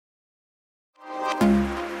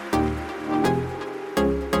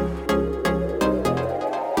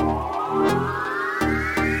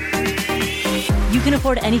You can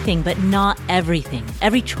afford anything, but not everything.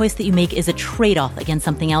 Every choice that you make is a trade-off against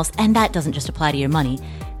something else, and that doesn't just apply to your money.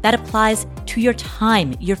 That applies to your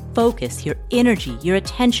time, your focus, your energy, your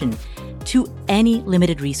attention, to any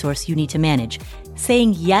limited resource you need to manage.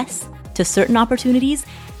 Saying yes to certain opportunities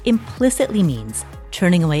implicitly means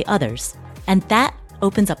turning away others. And that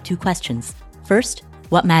opens up two questions. First,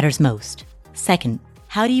 what matters most? Second,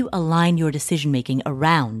 how do you align your decision-making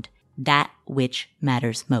around that which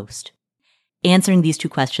matters most? Answering these two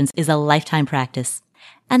questions is a lifetime practice,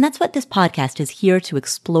 and that's what this podcast is here to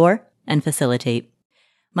explore and facilitate.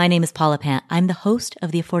 My name is Paula Pant. I'm the host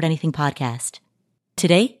of the Afford Anything podcast.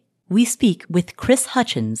 Today, we speak with Chris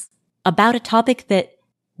Hutchins about a topic that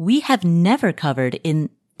we have never covered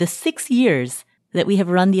in the 6 years that we have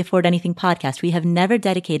run the Afford Anything podcast. We have never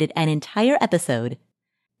dedicated an entire episode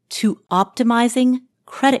to optimizing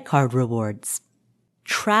credit card rewards,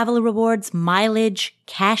 travel rewards, mileage,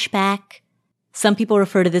 cashback. Some people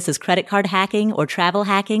refer to this as credit card hacking or travel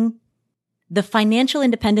hacking. The financial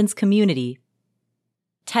independence community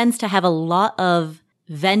tends to have a lot of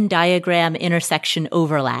Venn diagram intersection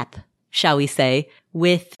overlap, shall we say,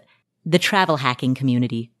 with the travel hacking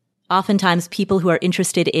community. Oftentimes, people who are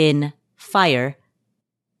interested in FIRE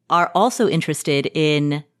are also interested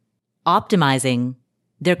in optimizing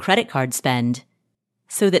their credit card spend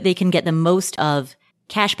so that they can get the most of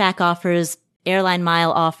cashback offers, airline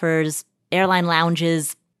mile offers, airline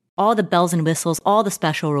lounges, all the bells and whistles, all the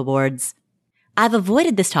special rewards. I've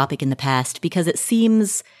avoided this topic in the past because it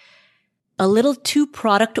seems a little too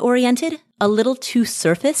product-oriented, a little too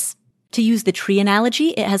surface. To use the tree analogy,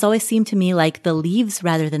 it has always seemed to me like the leaves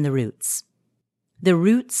rather than the roots. The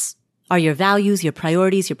roots are your values, your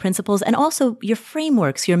priorities, your principles, and also your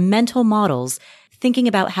frameworks, your mental models, thinking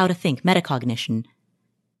about how to think, metacognition.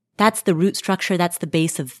 That's the root structure, that's the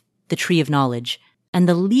base of the tree of knowledge. And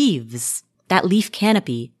the leaves, that leaf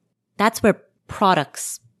canopy, that's where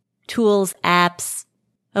products, tools, apps,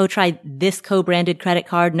 oh, try this co-branded credit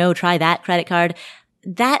card, no, try that credit card.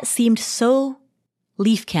 That seemed so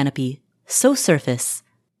leaf canopy, so surface,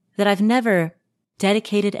 that I've never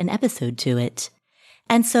dedicated an episode to it.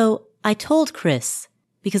 And so I told Chris,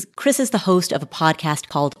 because Chris is the host of a podcast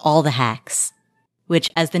called All the Hacks, which,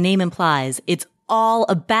 as the name implies, it's all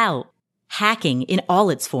about hacking in all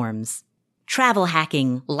its forms. Travel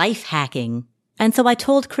hacking, life hacking. And so I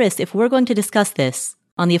told Chris, if we're going to discuss this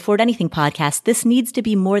on the Afford Anything podcast, this needs to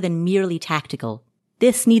be more than merely tactical.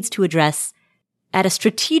 This needs to address at a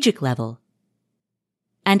strategic level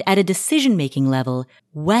and at a decision-making level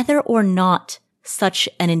whether or not such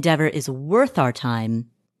an endeavor is worth our time.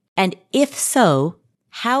 And if so,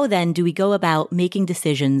 how then do we go about making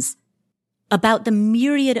decisions about the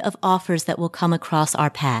myriad of offers that will come across our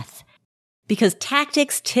path? Because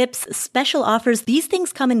tactics, tips, special offers, these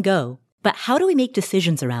things come and go. But how do we make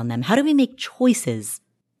decisions around them? How do we make choices?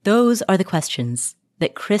 Those are the questions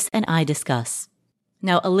that Chris and I discuss.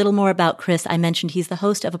 Now, a little more about Chris. I mentioned he's the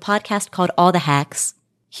host of a podcast called All the Hacks.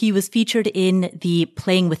 He was featured in the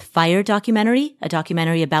Playing with Fire documentary, a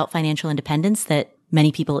documentary about financial independence that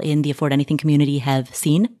many people in the Afford Anything community have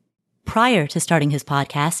seen. Prior to starting his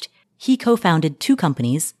podcast, he co-founded two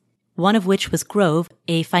companies, one of which was Grove,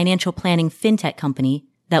 a financial planning fintech company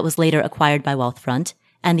that was later acquired by Wealthfront,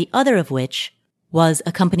 and the other of which was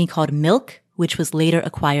a company called Milk, which was later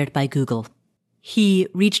acquired by Google. He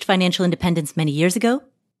reached financial independence many years ago,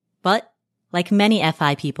 but like many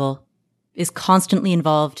FI people, is constantly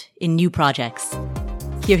involved in new projects.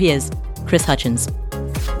 Here he is, Chris Hutchins.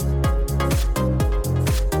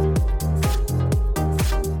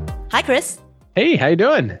 Hi, Chris. Hey, how you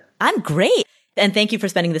doing? I'm great. And thank you for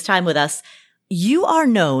spending this time with us. You are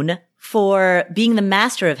known for being the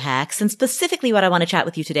master of hacks, and specifically what I want to chat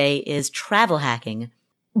with you today is travel hacking.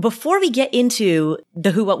 Before we get into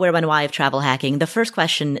the who, what, where, when, why of travel hacking, the first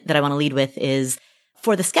question that I want to lead with is,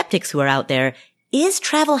 for the skeptics who are out there, is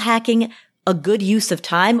travel hacking a good use of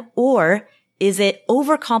time, or is it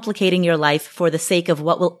overcomplicating your life for the sake of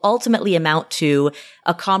what will ultimately amount to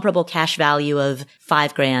a comparable cash value of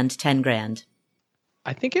 $5,000, $10,000?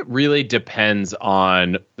 I think it really depends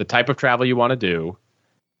on the type of travel you want to do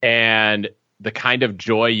and the kind of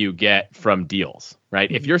joy you get from deals, right?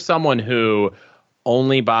 Mm-hmm. If you're someone who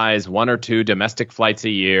only buys one or two domestic flights a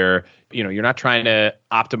year, you're not trying to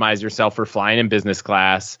optimize yourself for flying in business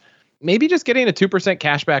class, maybe just getting a 2%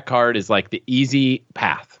 cashback card is like the easy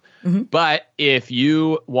path. Mm-hmm. But if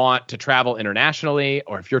you want to travel internationally,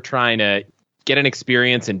 or if you're trying to get an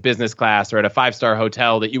experience in business class or at a 5-star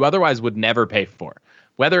hotel that you otherwise would never pay for,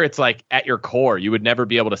 whether it's like at your core, you would never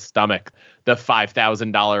be able to stomach the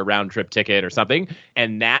 $5,000 round trip ticket or something,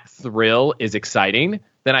 and that thrill is exciting,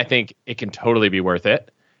 then I think it can totally be worth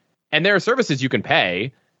it. And there are services you can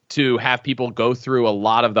pay to have people go through a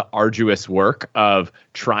lot of the arduous work of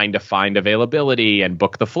trying to find availability and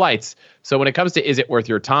book the flights. So when it comes to is it worth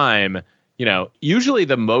your time, usually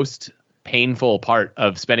the most painful part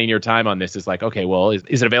of spending your time on this is like, okay, well, is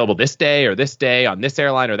it available this day or this day on this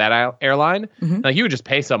airline or that airline? Mm-hmm. Like you would just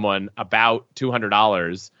pay someone about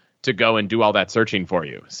 $200 to go and do all that searching for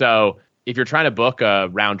you. So if you're trying to book a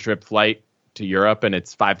round trip flight to Europe and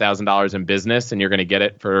it's $5,000 in business and you're going to get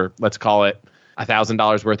it for, let's call it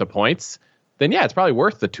 $1,000 worth of points, then yeah, it's probably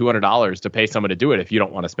worth the $200 to pay someone to do it if you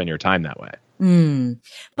don't want to spend your time that way.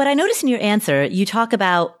 But I noticed in your answer, you talk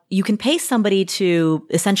about you can pay somebody to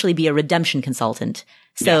essentially be a redemption consultant.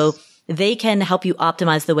 So they can help you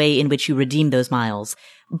optimize the way in which you redeem those miles.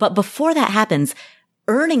 But before that happens,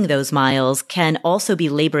 earning those miles can also be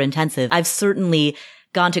labor intensive. I've certainly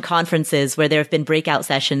gone to conferences where there have been breakout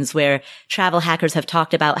sessions where travel hackers have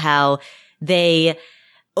talked about how they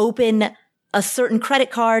open a certain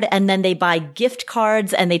credit card and then they buy gift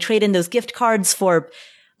cards and they trade in those gift cards for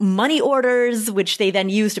money orders, which they then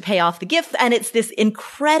use to pay off the gift. And it's this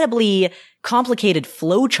incredibly complicated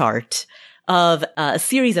flow chart of a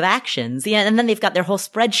series of actions. Yeah, and then they've got their whole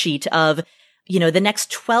spreadsheet of, the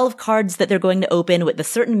next 12 cards that they're going to open with the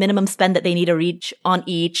certain minimum spend that they need to reach on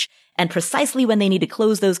each and precisely when they need to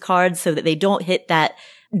close those cards so that they don't hit that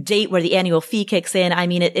date where the annual fee kicks in. I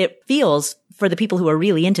mean, it feels for the people who are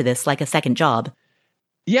really into this like a second job.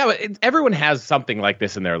 Yeah, but everyone has something like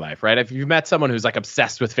this in their life, right? If you've met someone who's like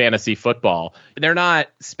obsessed with fantasy football, they're not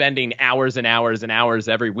spending hours and hours and hours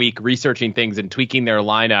every week researching things and tweaking their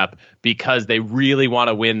lineup because they really want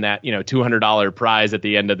to win that, $200 prize at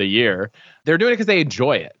the end of the year. They're doing it because they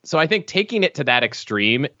enjoy it. So I think taking it to that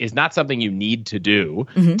extreme is not something you need to do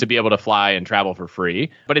to be able to fly and travel for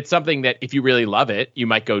free. But it's something that if you really love it, you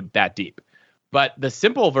might go that deep. But the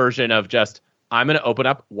simple version of just, I'm going to open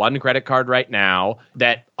up one credit card right now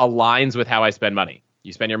that aligns with how I spend money.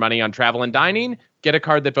 You spend your money on travel and dining, get a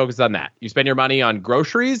card that focuses on that. You spend your money on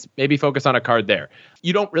groceries, maybe focus on a card there.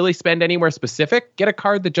 You don't really spend anywhere specific, get a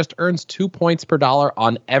card that just earns 2 points per dollar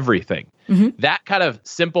on everything. That kind of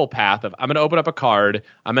simple path of I'm going to open up a card,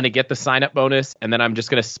 I'm going to get the sign up bonus, and then I'm just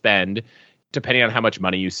going to spend. Depending on how much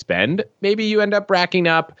money you spend, maybe you end up racking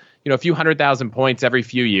up, a few 100,000 points every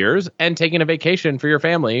few years and taking a vacation for your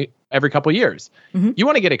family every couple years. You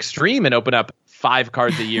want to get extreme and open up 5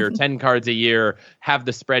 cards a year, 10 cards a year, have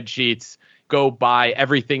the spreadsheets, go buy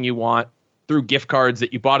everything you want through gift cards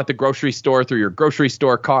that you bought at the grocery store through your grocery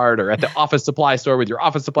store card or at the office supply store with your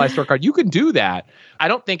office supply store card. You can do that. I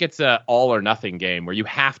don't think it's a all or nothing game where you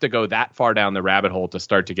have to go that far down the rabbit hole to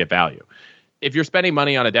start to get value. If you're spending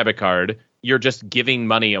money on a debit card, you're just giving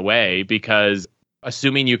money away because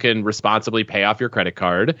assuming you can responsibly pay off your credit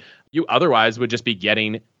card, you otherwise would just be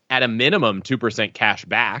getting at a minimum 2% cash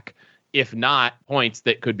back, if not points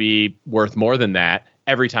that could be worth more than that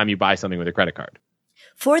every time you buy something with a credit card.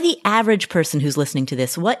 For the average person who's listening to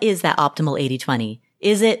this, what is that optimal 80-20?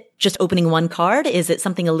 Is it just opening one card? Is it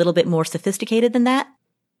something a little bit more sophisticated than that?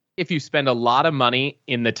 If you spend a lot of money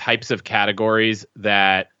in the types of categories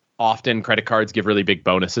that often credit cards give really big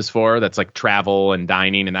bonuses for, that's like travel and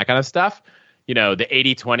dining and that kind of stuff, the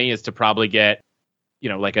 80-20 is to probably get,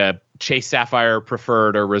 like a Chase Sapphire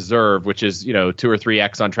Preferred or Reserve, which is, 2 or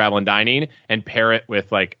 3x on travel and dining, and pair it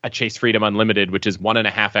with like a Chase Freedom Unlimited, which is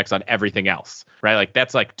 1.5x on everything else, right? Like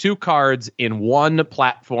that's like 2 cards in one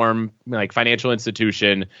platform, like financial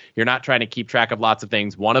institution. You're not trying to keep track of lots of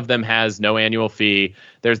things. One of them has no annual fee.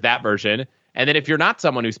 There's that version. And then if you're not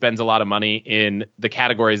someone who spends a lot of money in the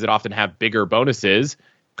categories that often have bigger bonuses,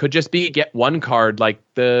 could just be get one card like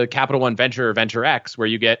the Capital One Venture or Venture X, where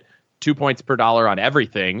you get 2 points per dollar on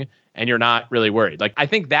everything and you're not really worried. Like I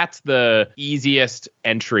think that's the easiest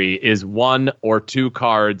entry, is 1 or 2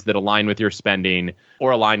 cards that align with your spending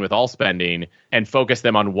or align with all spending and focus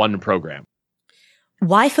them on one program.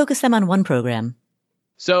 Why focus them on one program?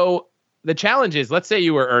 So the challenge is, let's say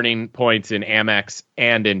you were earning points in Amex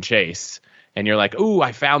and in Chase, and you're like, ooh,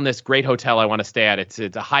 I found this great hotel I want to stay at. It's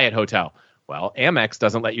a Hyatt hotel. Well, Amex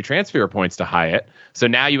doesn't let you transfer your points to Hyatt. So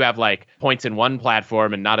now you have like points in one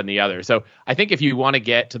platform and not in the other. So I think if you want to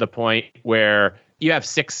get to the point where you have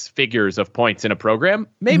 6 figures of points in a program,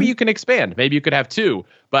 maybe you can expand. Maybe you could have 2.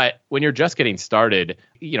 But when you're just getting started,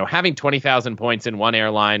 having 20,000 points in one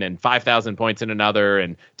airline and 5,000 points in another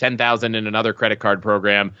and 10,000 in another credit card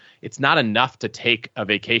program, it's not enough to take a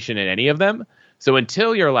vacation in any of them. So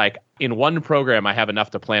until you're like, in one program, I have enough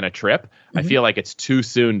to plan a trip, I feel like it's too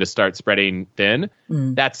soon to start spreading thin.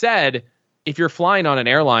 That said, if you're flying on an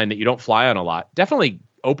airline that you don't fly on a lot, definitely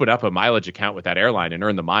open up a mileage account with that airline and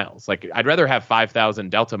earn the miles. Like, I'd rather have 5,000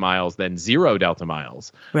 Delta miles than 0 Delta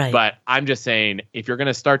miles. Right. But I'm just saying, if you're going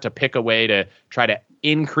to start to pick a way to try to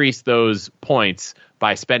increase those points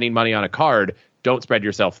by spending money on a card, don't spread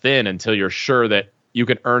yourself thin until you're sure that you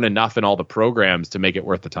can earn enough in all the programs to make it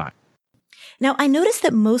worth the time. Now, I noticed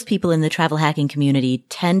that most people in the travel hacking community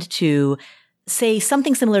tend to say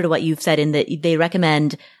something similar to what you've said, in that they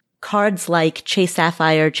recommend cards like Chase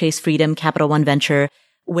Sapphire, Chase Freedom, Capital One Venture,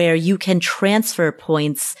 where you can transfer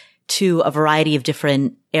points to a variety of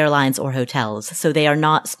different airlines or hotels. So they are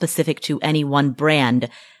not specific to any one brand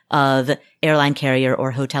of airline carrier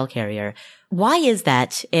or hotel carrier. Why is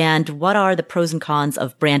that? And what are the pros and cons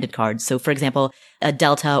of branded cards? So, for example, a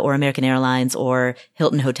Delta or American Airlines or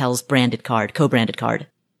Hilton Hotels branded card, co-branded card.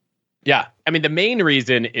 Yeah. I mean, the main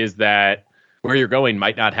reason is that where you're going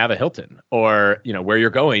might not have a Hilton, or, where you're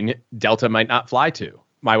going, Delta might not fly to.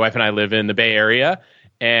 My wife and I live in the Bay Area,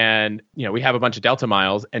 and, we have a bunch of Delta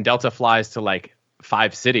miles, and Delta flies to like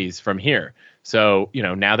 5 cities from here. So,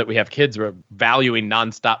 now that we have kids, we're valuing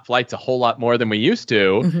nonstop flights a whole lot more than we used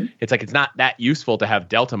to. It's like, it's not that useful to have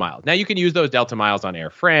Delta miles. Now, you can use those Delta miles on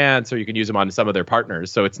Air France, or you can use them on some of their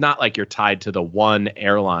partners. So it's not like you're tied to the one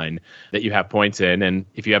airline that you have points in. And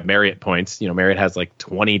if you have Marriott points, Marriott has like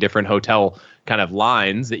 20 different hotel kind of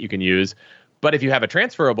lines that you can use. But if you have a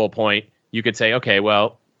transferable point, you could say, okay,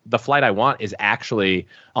 well, the flight I want is actually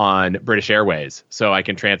on British Airways, so I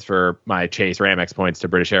can transfer my Chase or Amex points to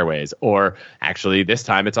British Airways. Or actually, this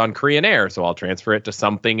time it's on Korean Air, so I'll transfer it to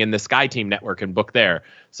something in the SkyTeam network and book there.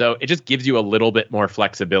 So it just gives you a little bit more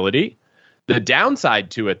flexibility. The downside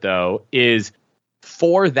to it, though, is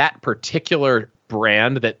for that particular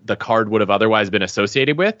brand that the card would have otherwise been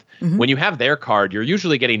associated with, when you have their card, you're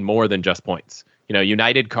usually getting more than just points.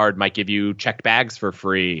 United card might give you checked bags for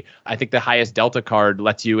free. I think the highest Delta card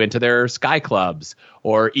lets you into their Sky Clubs,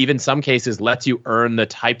 or even some cases lets you earn the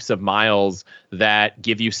types of miles that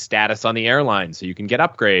give you status on the airline so you can get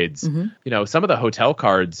upgrades. Some of the hotel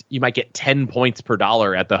cards, you might get 10 points per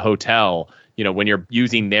dollar at the hotel, when you're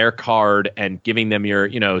using their card and giving them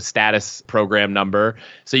your, status program number.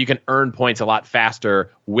 So you can earn points a lot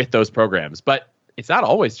faster with those programs. But it's not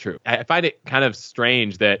always true. I find it kind of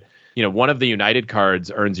strange that one of the United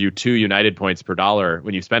cards earns you 2 United points per dollar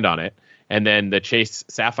when you spend on it. And then the Chase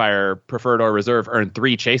Sapphire Preferred or Reserve earn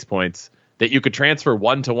 3 Chase points that you could transfer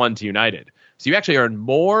 1-to-1 to United. So you actually earn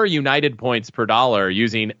more United points per dollar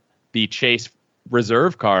using the Chase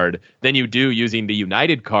Reserve card than you do using the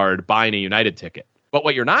United card buying a United ticket. But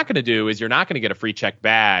what you're not going to do is you're not going to get a free checked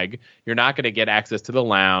bag. You're not going to get access to the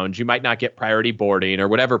lounge. You might not get priority boarding or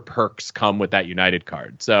whatever perks come with that United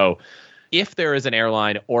card. So if there is an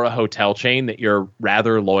airline or a hotel chain that you're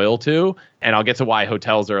rather loyal to, and I'll get to why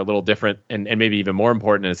hotels are a little different and maybe even more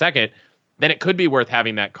important in a second, then it could be worth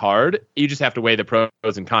having that card. You just have to weigh the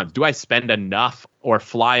pros and cons. Do I spend enough or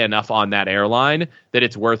fly enough on that airline that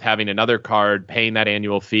it's worth having another card, paying that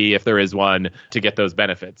annual fee if there is one, to get those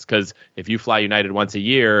benefits? Because if you fly United once a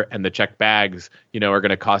year and the checked bags, are going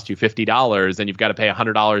to cost you $50 and you've got to pay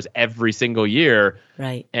 $100 every single year,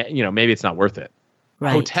 right? Maybe it's not worth it.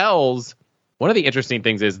 Right. Hotels, one of the interesting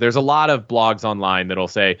things is there's a lot of blogs online that'll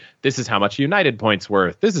say, this is how much United points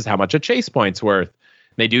worth. This is how much a Chase points worth.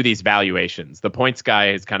 They do these valuations. The Points guy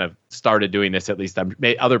has kind of started doing this, at least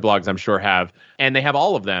other blogs I'm sure have, and they have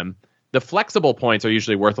all of them. The flexible points are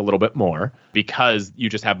usually worth a little bit more because you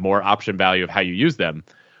just have more option value of how you use them.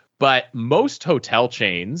 But most hotel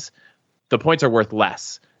chains, the points are worth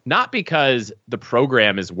less, not because the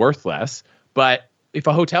program is worth less, but if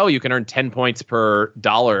a hotel, you can earn 10 points per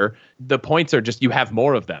dollar, the points are just, you have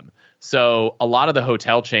more of them. So a lot of the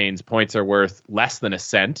hotel chains, points are worth less than a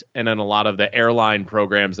cent. And then a lot of the airline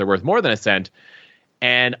programs, they're worth more than a cent.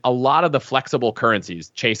 And a lot of the flexible currencies,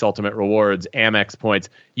 Chase Ultimate Rewards, Amex points,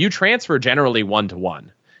 you transfer generally 1-to-1.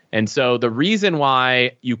 And so the reason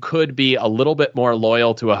why you could be a little bit more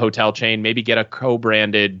loyal to a hotel chain, maybe get a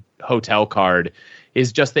co-branded hotel card,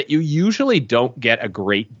 is just that you usually don't get a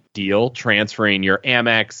great deal transferring your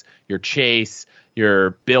Amex, your Chase,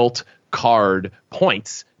 your Bilt card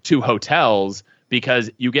points to hotels, because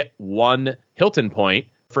you get 1 Hilton point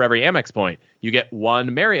for every Amex point. You get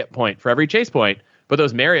 1 Marriott point for every Chase point. But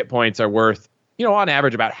those Marriott points are worth, on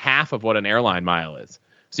average about half of what an airline mile is.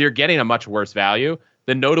 So you're getting a much worse value.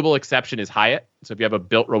 The notable exception is Hyatt. So if you have a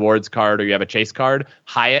Bilt Rewards card or you have a Chase card,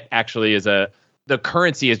 Hyatt actually is the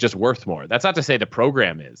currency is just worth more. That's not to say the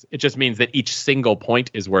program is. It just means that each single point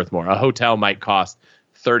is worth more. A hotel might cost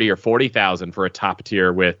 30 or 40,000 for a top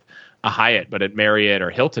tier with a Hyatt, but at Marriott or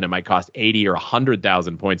Hilton, it might cost 80 or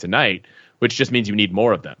 100,000 points a night, which just means you need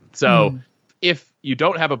more of them. So if you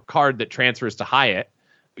don't have a card that transfers to Hyatt,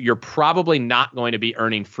 you're probably not going to be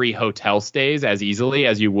earning free hotel stays as easily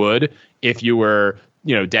as you would if you were,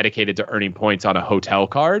 dedicated to earning points on a hotel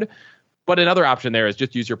card. But another option there is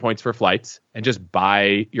just use your points for flights and just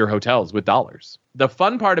buy your hotels with dollars. The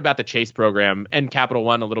fun part about the Chase program and Capital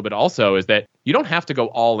One a little bit also is that you don't have to go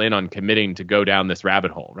all in on committing to go down this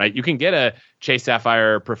rabbit hole, right? You can get a Chase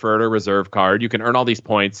Sapphire Preferred or Reserve card. You can earn all these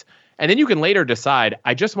points. And then you can later decide,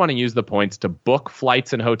 I just want to use the points to book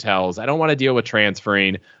flights and hotels. I don't want to deal with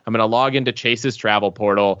transferring. I'm going to log into Chase's travel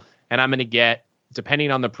portal, and I'm going to get,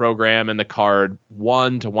 depending on the program and the card,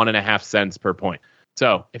 1 to 1.5 cents per point.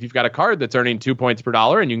 So if you've got a card that's earning 2 points per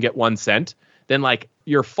dollar and you can get 1 cent, then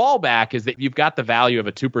your fallback is that you've got the value of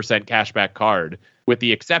a 2% cashback card. With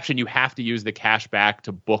the exception, you have to use the cashback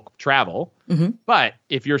to book travel. But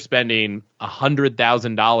if you're spending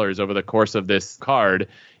 $100,000 over the course of this card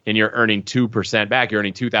and you're earning 2% back, you're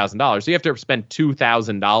earning $2,000. So you have to spend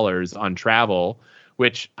 $2,000 on travel,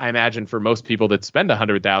 which I imagine for most people that spend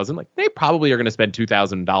 $100,000, they probably are going to spend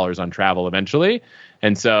 $2,000 on travel eventually.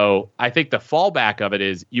 And so I think the fallback of it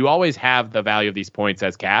is you always have the value of these points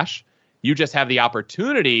as cash. You just have the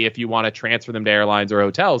opportunity, if you want to transfer them to airlines or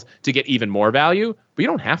hotels, to get even more value, but you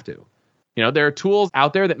don't have to. There are tools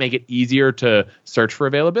out there that make it easier to search for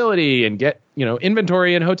availability and get,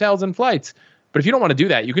 inventory in hotels and flights. But if you don't want to do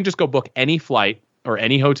that, you can just go book any flight or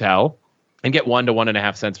any hotel and get 1 to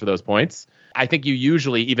 1.5 cents for those points. I think you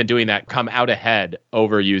usually, even doing that, come out ahead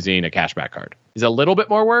over using a cashback card. Is a little bit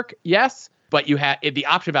more work? Yes. But you have the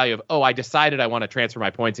option value of, I decided I want to transfer my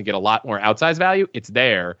points and get a lot more outsized value. It's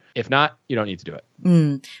there. If not, you don't need to do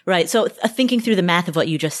it. Right. So thinking through the math of what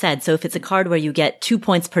you just said. So if it's a card where you get 2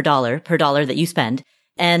 points per dollar that you spend,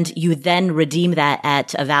 and you then redeem that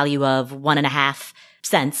at a value of 1.5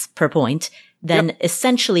 cents per point, then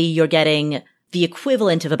essentially you're getting the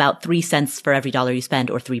equivalent of about 3 cents for every dollar you spend,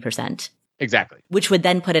 or 3%. Exactly. Which would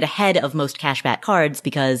then put it ahead of most cashback cards,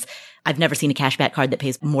 because I've never seen a cashback card that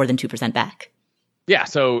pays more than 2% back. Yeah.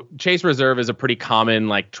 So Chase Reserve is a pretty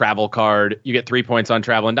common travel card. You get 3 points on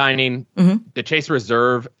travel and dining. The Chase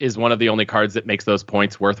Reserve is one of the only cards that makes those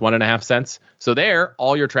points worth 1.5 cents. So there,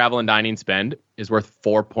 all your travel and dining spend is worth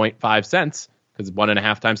 4.5 cents, because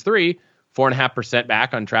 1.5 times 3, 4.5%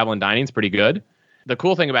 back on travel and dining is pretty good. The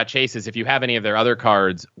cool thing about Chase is if you have any of their other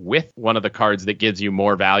cards with one of the cards that gives you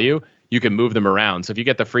more value, you can move them around. So if you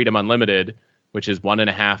get the Freedom Unlimited, which is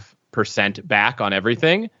 1.5% back on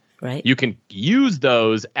everything, right, you can use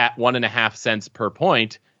those at 1.5 cents per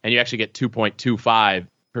point, and you actually get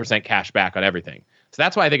 2.25% cash back on everything. So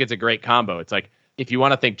that's why I think it's a great combo. It's if you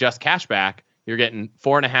want to think just cash back, you're getting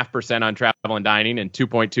 4.5% on travel and dining and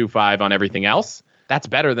 2.25 on everything else. That's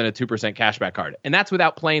better than a 2% cashback card. And that's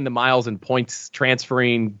without playing the miles and points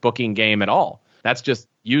transferring booking game at all. That's just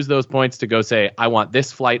use those points to go say, I want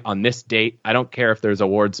this flight on this date. I don't care if there's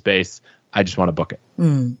award space. I just want to book it.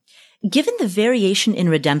 Given the variation in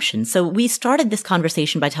redemption, so we started this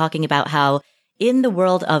conversation by talking about how in the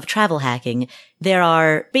world of travel hacking, there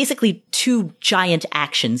are basically 2 giant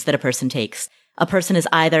actions that a person takes. A person is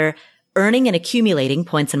either earning and accumulating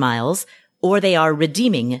points and miles, or they are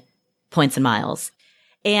redeeming points and miles.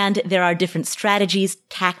 And there are different strategies,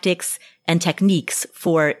 tactics, and techniques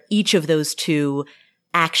for each of those 2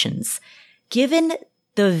 actions. Given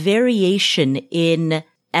the variation in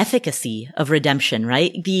efficacy of redemption,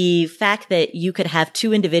 right? The fact that you could have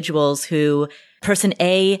 2 individuals who person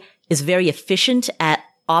A is very efficient at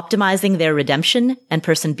optimizing their redemption and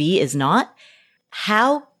person B is not.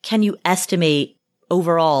 How can you estimate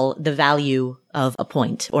overall the value of a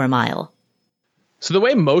point or a mile? So the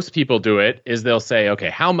way most people do it is they'll say,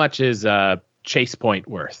 okay, how much is a Chase point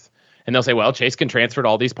worth? And they'll say, well, Chase can transfer to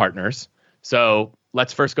all these partners. So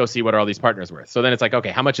let's first go see what are all these partners worth. So then it's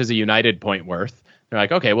okay, how much is a United point worth? They're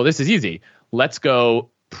okay, well, this is easy. Let's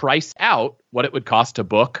go price out what it would cost to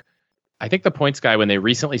book. I think the Points Guy, when they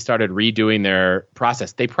recently started redoing their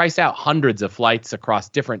process, they price out hundreds of flights across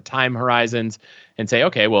different time horizons and say,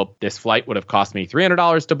 okay, well, this flight would have cost me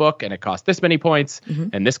 $300 to book and it cost this many points.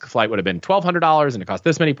 And this flight would have been $1,200 and it cost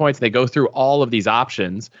this many points. They go through all of these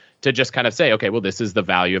options to just kind of say, okay, well, this is the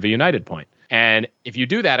value of a United point. And if you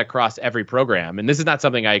do that across every program, and this is not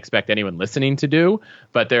something I expect anyone listening to do,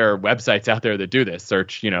 but there are websites out there that do this,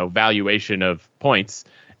 search, valuation of points.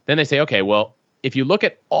 Then they say, okay, well, if you look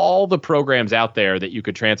at all the programs out there that you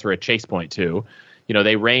could transfer a Chase point to,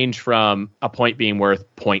 they range from a point being worth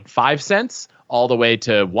 0.5 cents all the way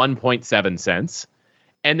to 1.7 cents.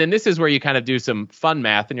 And then this is where you kind of do some fun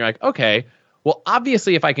math and you're okay, Well,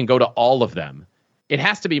 obviously, if I can go to all of them, it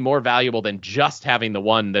has to be more valuable than just having the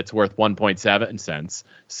one that's worth 1.7 cents.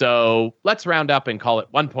 So let's round up and call it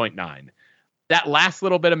 1.9. That last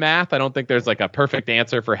little bit of math, I don't think there's like a perfect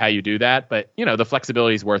answer for how you do that, but the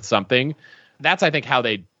flexibility is worth something. That's, I think, how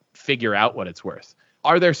they figure out what it's worth.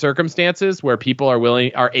 Are there circumstances where people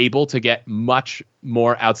are able to get much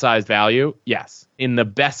more outsized value? Yes. In the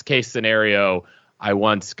best case scenario, I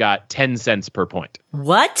once got 10 cents per point.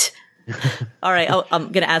 What? All right.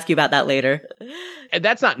 I'm going to ask you about that later. And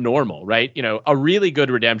that's not normal, right? A really good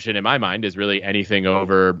redemption in my mind is really anything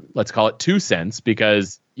over, let's call it 2 cents,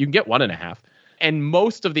 because you can get 1.5. And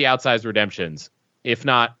most of the outsized redemptions, if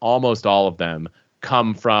not almost all of them,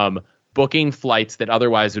 come from booking flights that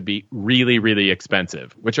otherwise would be really, really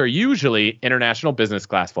expensive, which are usually international business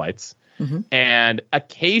class flights, and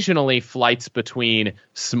occasionally flights between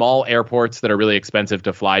small airports that are really expensive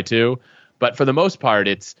to fly to. But for the most part,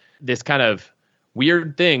 it's this kind of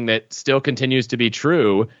weird thing that still continues to be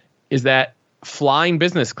true, is that flying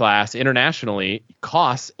business class internationally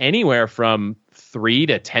costs anywhere from 3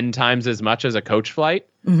 to 10 times as much as a coach flight.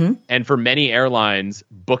 And for many airlines,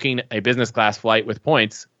 booking a business class flight with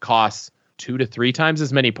points costs 2 to 3 times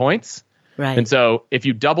as many points. Right. And so if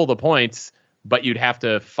you double the points, but you'd have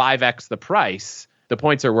to 5x the price, the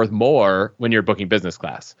points are worth more when you're booking business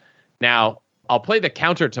class. Now, I'll play the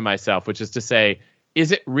counter to myself, which is to say,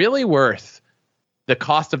 is it really worth the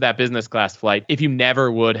cost of that business class flight if you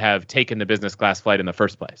never would have taken the business class flight in the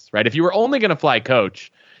first place, right? If you were only going to fly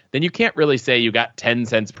coach, then you can't really say you got 10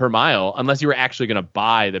 cents per mile unless you were actually going to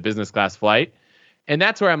buy the business class flight. And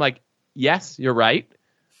that's where I'm like, yes, you're right,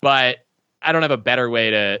 but I don't have a better way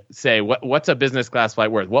to say what's a business class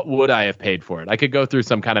flight worth? What would I have paid for it? I could go through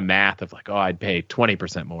some kind of math of like, I'd pay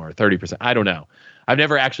 20% more, 30%. I don't know. I've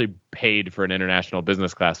never actually paid for an international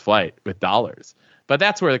business class flight with dollars. But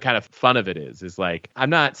that's where the kind of fun of it is like, I'm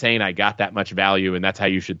not saying I got that much value and that's how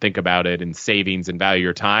you should think about it in savings and value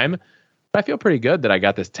your time. But I feel pretty good that I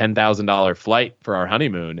got this $10,000 flight for our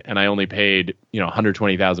honeymoon and I only paid,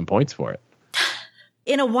 120,000 points for it.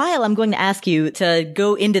 In a while, I'm going to ask you to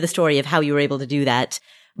go into the story of how you were able to do that.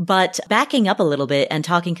 But backing up a little bit and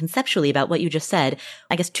talking conceptually about what you just said,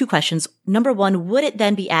 I guess 2 questions. Number 1, would it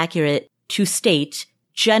then be accurate to state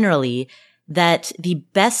generally that the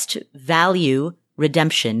best value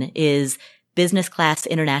redemption is business class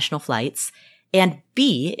international flights? And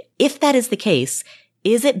B, if that is the case,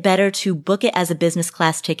 is it better to book it as a business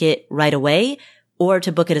class ticket right away or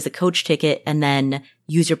to book it as a coach ticket and then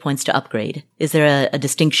use your points to upgrade? Is there a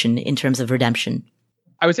distinction in terms of redemption?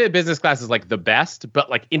 I would say business class is like the best, but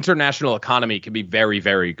like international economy can be very,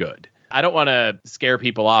 very good. I don't want to scare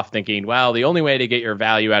people off thinking, well, the only way to get your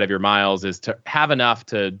value out of your miles is to have enough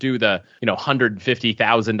to do the,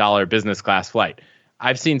 $150,000 business class flight.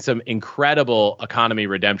 I've seen some incredible economy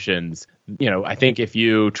redemptions. I think if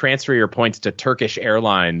you transfer your points to Turkish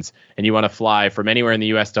Airlines and you want to fly from anywhere in the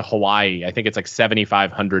US to Hawaii, I think it's like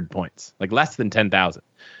 7,500 points, like less than 10,000,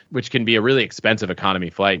 which can be a really expensive economy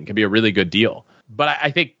flight and can be a really good deal. But I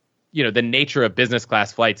think, the nature of business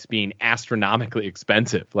class flights being astronomically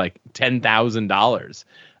expensive, like $10,000,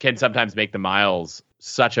 can sometimes make the miles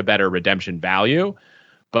such a better redemption value.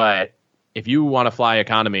 But if you want to fly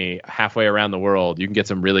economy halfway around the world, you can get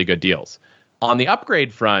some really good deals. On the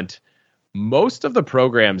upgrade front, most of the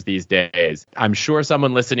programs these days, I'm sure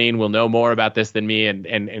someone listening will know more about this than me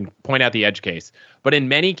and point out the edge case. But in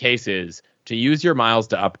many cases, to use your miles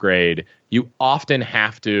to upgrade, you often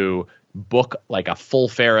have to book like a full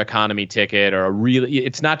fare economy ticket or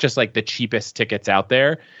it's not just like the cheapest tickets out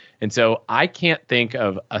there. And so I can't think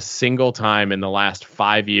of a single time in the last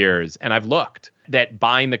 5 years, and I've looked, that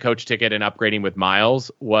buying the coach ticket and upgrading with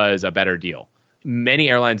miles was a better deal. Many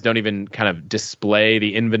airlines don't even kind of display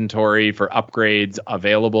the inventory for upgrades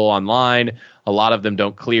available online. A lot of them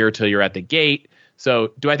don't clear till you're at the gate.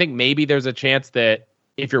 So do I think maybe there's a chance that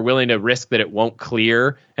if you're willing to risk that it won't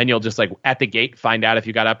clear and you'll just like at the gate find out if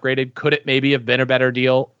you got upgraded, could it maybe have been a better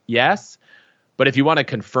deal? Yes. But if you want to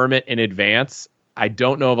confirm it in advance, I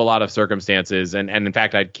don't know of a lot of circumstances. And in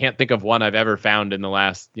fact, I can't think of one I've ever found in the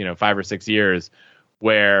last 5 or 6 years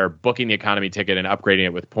where booking the economy ticket and upgrading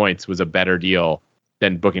it with points was a better deal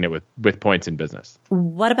than booking it with points in business.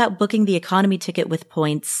 What about booking the economy ticket with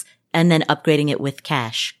points and then upgrading it with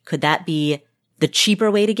cash? Could that be the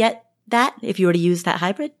cheaper way to get that if you were to use that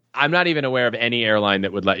hybrid? I'm not even aware of any airline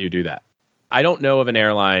that would let you do that. I don't know of an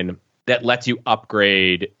airline that lets you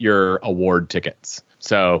upgrade your award tickets.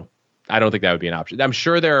 So I don't think that would be an option. I'm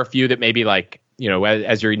sure there are a few that maybe like,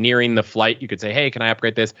 as you're nearing the flight, you could say, hey, can I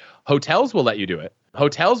upgrade this? Hotels will let you do it.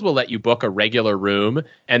 Hotels will let you book a regular room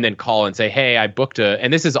and then call and say, hey, I booked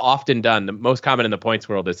and this is often done. The most common in the points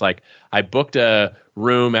world is like, I booked a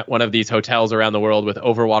room at one of these hotels around the world with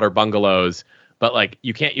overwater bungalows, but like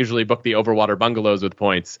you can't usually book the overwater bungalows with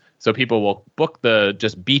points. So people will book the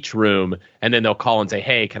just beach room and then they'll call and say,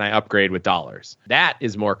 hey, can I upgrade with dollars? That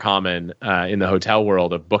is more common in the hotel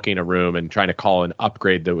world of booking a room and trying to call and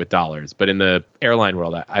upgrade with dollars. But in the airline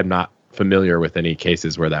world, I'm not familiar with any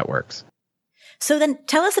cases where that works. So then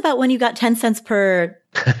tell us about when you got 10 cents per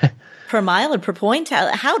mile or per point.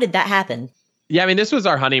 How did that happen? Yeah, I mean, this was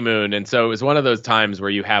our honeymoon. And so it was one of those times where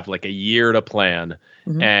you have like a year to plan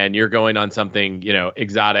and you're going on something,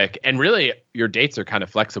 exotic. And really, your dates are kind of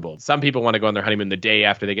flexible. Some people want to go on their honeymoon the day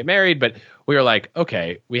after they get married. But we were like,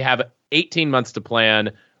 okay, we have 18 months to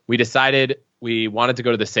plan. We decided we wanted to go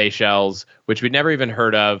to the Seychelles, which we'd never even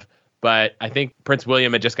heard of. But I think Prince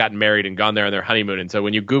William had just gotten married and gone there on their honeymoon. And so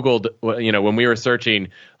when you Googled, when we were searching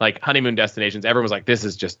like honeymoon destinations, everyone was like, this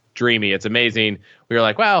is just dreamy. It's amazing. We were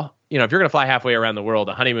like, well, if you're going to fly halfway around the world,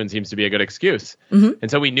 a honeymoon seems to be a good excuse. And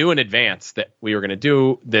so we knew in advance that we were going to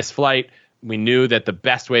do this flight. We knew that the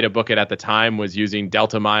best way to book it at the time was using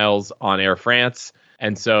Delta miles on Air France.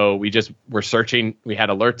 And so we just were searching. We had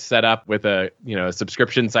alerts set up with a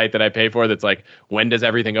subscription site that I pay for that's like, when does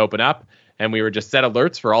everything open up? And we were just set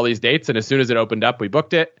alerts for all these dates. And as soon as it opened up, we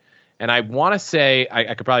booked it. And I want to say,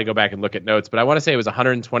 I could probably go back and look at notes, but I want to say it was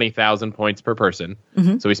 120,000 points per person.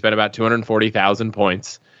 So we spent about 240,000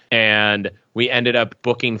 points. And we ended up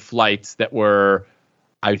booking flights that were,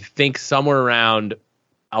 I think, somewhere around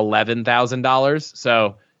 $11,000.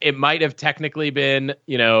 So it might have technically been,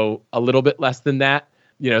 a little bit less than that.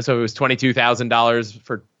 So it was $22,000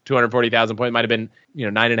 for 240,000 points. It might have been,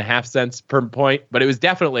 9.5 cents per point, but it was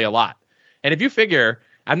definitely a lot. And if you figure,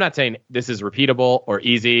 I'm not saying this is repeatable or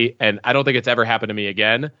easy, and I don't think it's ever happened to me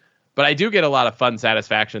again, but I do get a lot of fun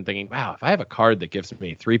satisfaction thinking, wow, if I have a card that gives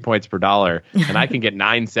me 3 points per dollar and I can get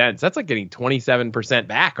 9 cents, that's like getting 27%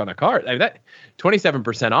 back on a card. I mean, that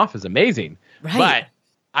 27% off is amazing. Right. But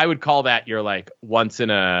I would call that your like once in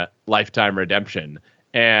a lifetime redemption.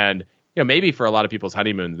 And maybe for a lot of people's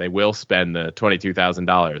honeymoon, they will spend the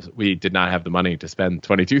 $22,000. We did not have the money to spend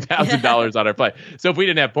 $22,000 on our flight. So if we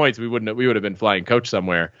didn't have points, we would have been flying coach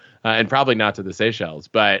somewhere and probably not to the Seychelles.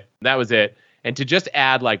 But that was it. And to just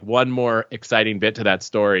add like one more exciting bit to that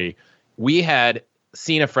story, we had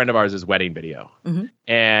seen a friend of ours' wedding video.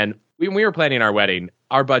 And when we were planning our wedding,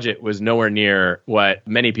 our budget was nowhere near what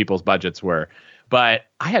many people's budgets were. But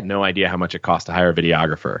I had no idea how much it cost to hire a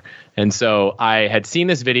videographer. And so I had seen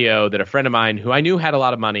this video that a friend of mine who I knew had a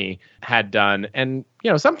lot of money had done. And,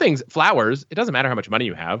 some things, flowers, it doesn't matter how much money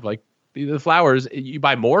you have. Like the flowers, you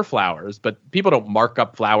buy more flowers, but people don't mark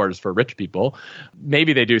up flowers for rich people.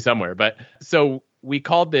 Maybe they do somewhere. But so we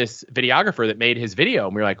called this videographer that made his video.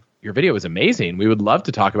 And we were like, your video is amazing. We would love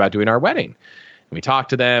to talk about doing our wedding. And we talked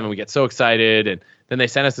to them and we get so excited. And then they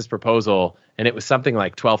sent us this proposal and it was something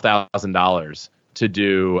like $12,000 to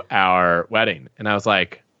do our wedding. And I was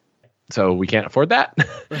like, so we can't afford that.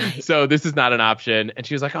 Right. So this is not an option. And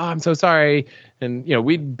she was like, oh, I'm so sorry. And,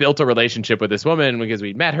 we built a relationship with this woman because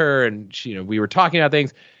we met her and she, we were talking about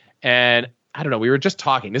things. And I don't know, we were just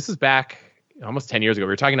talking. This is back almost 10 years ago.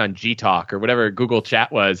 We were talking on G Talk or whatever Google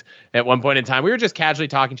Chat was at one point in time. We were just casually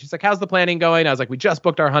talking. She's like, how's the planning going? I was like, we just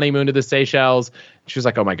booked our honeymoon to the Seychelles. She was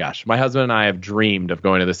like, oh my gosh, my husband and I have dreamed of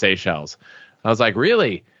going to the Seychelles. I was like,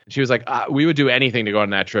 really? She was like, we would do anything to go on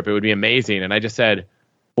that trip. It would be amazing. And I just said,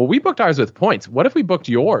 well, we booked ours with points. What if we booked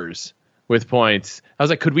yours with points? I was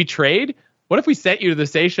like, could we trade? What if we sent you to the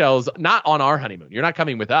Seychelles, not on our honeymoon? You're not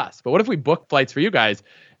coming with us. But what if we booked flights for you guys?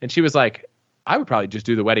 And she was like, I would probably just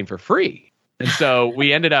do the wedding for free. And so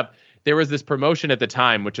we ended up, there was this promotion at the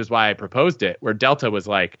time, which is why I proposed it, where Delta was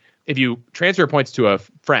like, if you transfer points to a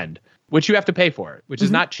friend, which you have to pay for, which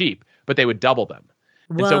is not cheap, but they would double them.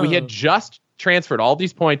 Whoa. And so we had just transferred all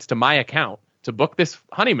these points to my account to book this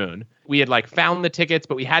honeymoon. We had like found the tickets,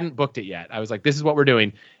 but we hadn't booked it yet. I was like, this is what we're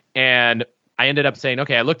doing. And I ended up saying,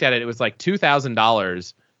 okay, I looked at it. It was like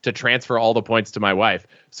 $2,000 to transfer all the points to my wife.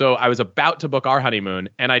 So I was about to book our honeymoon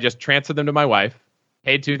and I just transferred them to my wife,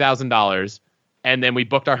 paid $2,000. And then we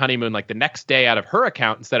booked our honeymoon like the next day out of her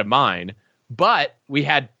account instead of mine. But we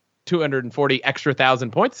had 240 extra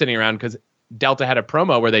thousand points sitting around because Delta had a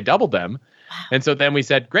promo where they doubled them. And so then we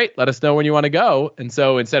said, great, let us know when you want to go. And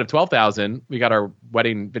so instead of $12,000, we got our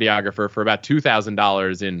wedding videographer for about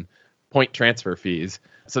 $2,000 in point transfer fees.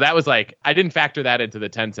 So that was like, I didn't factor that into the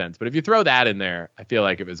 10 cents. But if you throw that in there, I feel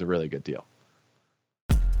like it was a really good deal.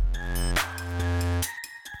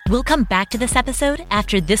 We'll come back to this episode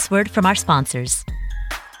after this word from our sponsors.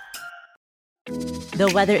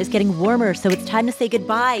 The weather is getting warmer, so it's time to say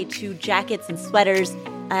goodbye to jackets and sweaters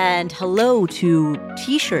and hello to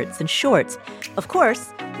t-shirts and shorts. Of course,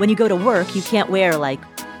 when you go to work, you can't wear like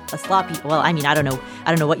a sloppy, I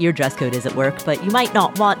don't know what your dress code is at work, but you might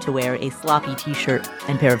not want to wear a sloppy t-shirt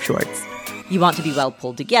and pair of shorts. You want to be well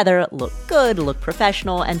pulled together, look good, look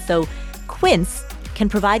professional, and so Quince can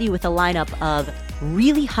provide you with a lineup of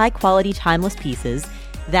really high-quality, timeless pieces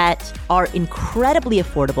that are incredibly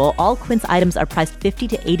affordable. All Quince items are priced 50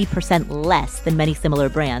 to 80% less than many similar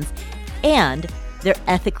brands, and they're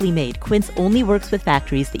ethically made. Quince only works with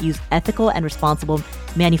factories that use ethical and responsible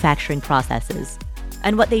manufacturing processes.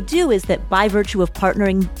 And what they do is that by virtue of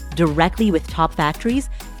partnering directly with top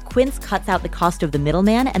factories, Quince cuts out the cost of the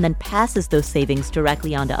middleman and then passes those savings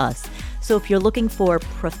directly onto us. So if you're looking for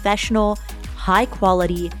professional,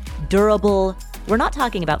 high-quality, durable, we're not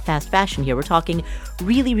talking about fast fashion here. We're talking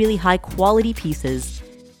really, really high-quality pieces,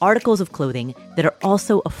 articles of clothing that are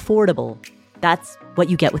also affordable. That's what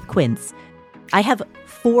you get with Quince. I have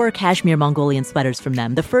 4 cashmere Mongolian sweaters from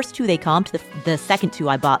them. The first 2 they comped, the second 2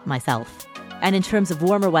 I bought myself. And in terms of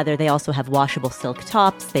warmer weather, they also have washable silk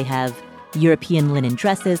tops. They have European linen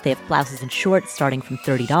dresses. They have blouses and shorts starting from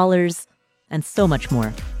 $30 and so much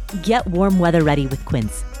more. Get warm weather ready with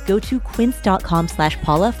Quince. Go to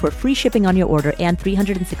quince.com/Paula for free shipping on your order and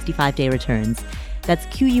 365-day returns. That's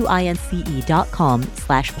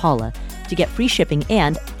QUINCE.com/Paula to get free shipping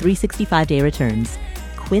and 365-day returns.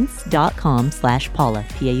 Quince.com/Paula, Paula.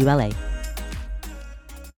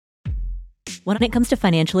 When it comes to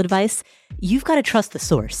financial advice, you've got to trust the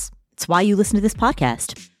source. It's why you listen to this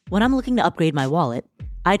podcast. When I'm looking to upgrade my wallet,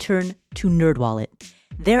 I turn to NerdWallet.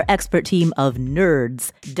 Their expert team of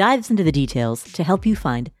nerds dives into the details to help you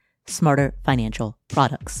find smarter financial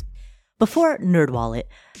products. Before NerdWallet,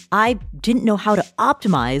 I didn't know how to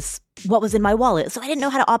optimize what was in my wallet, so I didn't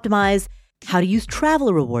know how to optimize how to use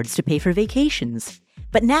travel rewards to pay for vacations.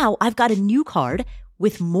 But now I've got a new card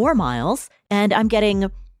with more miles, and I'm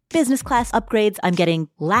getting business class upgrades, I'm getting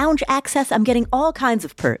lounge access, I'm getting all kinds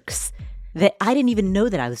of perks that I didn't even know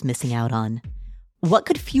that I was missing out on. What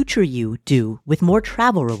could future you do with more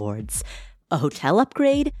travel rewards? A hotel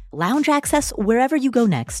upgrade? Lounge access? Wherever you go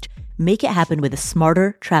next, make it happen with a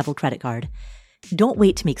smarter travel credit card. Don't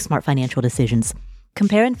wait to make smart financial decisions.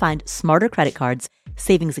 Compare and find smarter credit cards,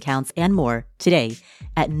 savings accounts, and more today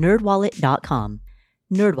at nerdwallet.com.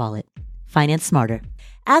 NerdWallet. Finance smarter.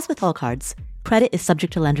 As with all cards, credit is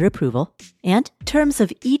subject to lender approval, and terms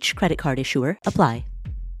of each credit card issuer apply.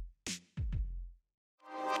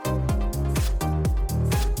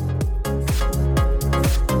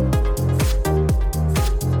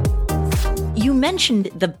 You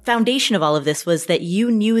mentioned the foundation of all of this was that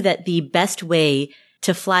you knew that the best way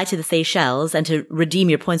to fly to the Seychelles and to redeem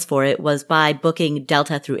your points for it was by booking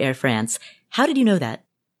Delta through Air France. How did you know that?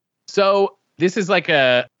 So this is like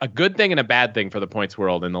a good thing and a bad thing for the points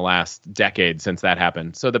world in the last decade since that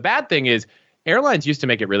happened. So the bad thing is airlines used to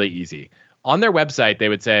make it really easy. On their website, they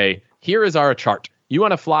would say, here is our chart. You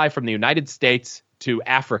want to fly from the United States to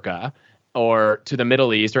Africa or to the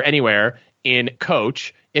Middle East or anywhere in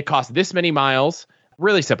coach. It costs this many miles.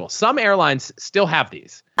 Really simple. Some airlines still have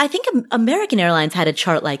these. I think American Airlines had a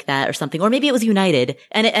chart like that or something, or maybe it was United,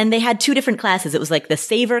 and they had 2 different classes. It was like the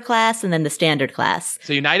Saver class and then the Standard class.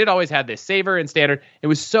 So United always had this Saver and Standard. It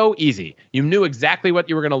was so easy. You knew exactly what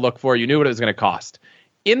you were going to look for. You knew what it was going to cost.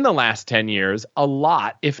 In the last 10 years, a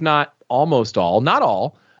lot, if not almost all, not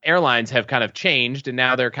all, airlines have kind of changed, and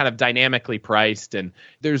now they're kind of dynamically priced, and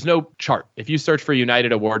there's no chart. If you search for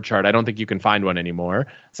United Award chart, I don't think you can find one anymore.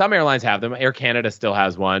 Some airlines have them. Air Canada still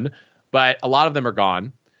has one, but a lot of them are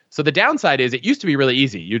gone. So the downside is it used to be really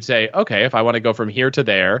easy. You'd say, okay, if I want to go from here to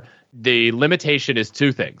there, the limitation is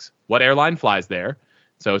 2 things. What airline flies there?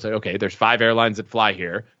 So it's like, okay, there's 5 airlines that fly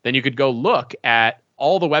here. Then you could go look at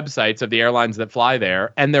all the websites of the airlines that fly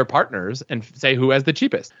there and their partners and say who has the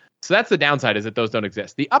cheapest. So that's the downside, is that those don't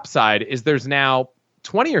exist. The upside is there's now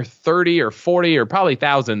 20 or 30 or 40 or probably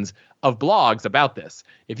thousands of blogs about this.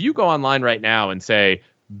 If you go online right now and say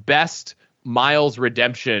best miles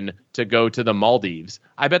redemption to go to the Maldives,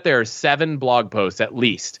 I bet there are 7 blog posts at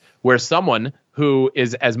least where someone who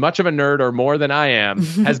is as much of a nerd or more than I am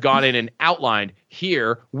has gone in and outlined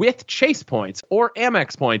here with Chase points or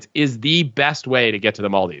Amex points is the best way to get to the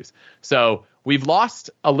Maldives. So we've lost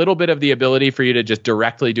a little bit of the ability for you to just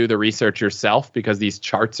directly do the research yourself because these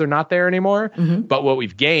charts are not there anymore. Mm-hmm. But what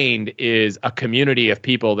we've gained is a community of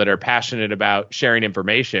people that are passionate about sharing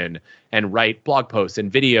information and write blog posts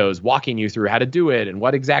and videos walking you through how to do it and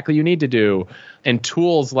what exactly you need to do. And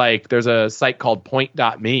tools like there's a site called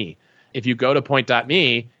point.me. If you go to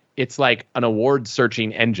point.me, it's like an award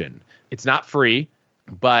searching engine. It's not free,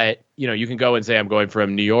 but you can go and say, I'm going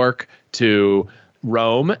from New York to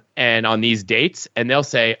Rome and on these dates, and they'll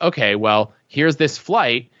say, okay, well, here's this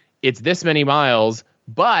flight. It's this many miles,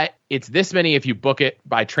 but it's this many if you book it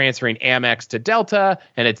by transferring Amex to Delta,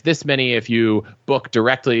 and it's this many if you book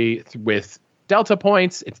directly with Delta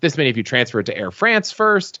points. It's this many if you transfer it to Air France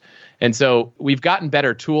first. And so we've gotten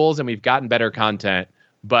better tools and we've gotten better content,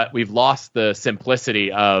 but we've lost the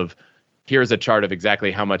simplicity of here's a chart of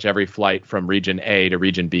exactly how much every flight from region A to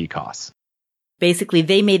region B costs. Basically,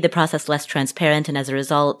 they made the process less transparent, and as a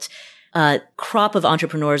result, a crop of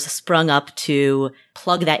entrepreneurs sprung up to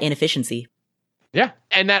plug that inefficiency. Yeah.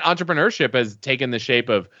 And that entrepreneurship has taken the shape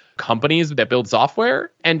of companies that build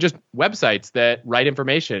software and just websites that write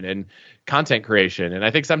information and content creation. And I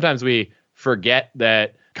think sometimes we forget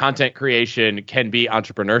that content creation can be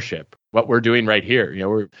entrepreneurship. What we're doing right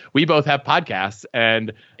here, we both have podcasts,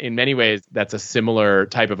 and in many ways, that's a similar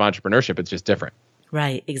type of entrepreneurship. It's just different.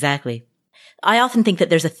 Right. Exactly. I often think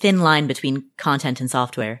that there's a thin line between content and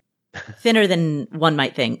software, thinner than one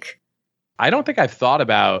might think. I don't think I've thought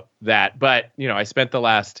about that, but I spent the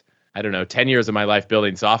last, 10 years of my life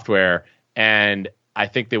building software. And I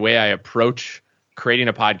think the way I approach creating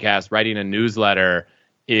a podcast, writing a newsletter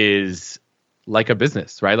is like a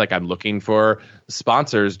business, right? Like I'm looking for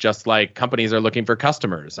sponsors, just like companies are looking for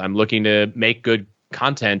customers. I'm looking to make good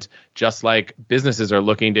content, just like businesses are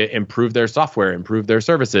looking to improve their software, improve their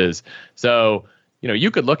services. So,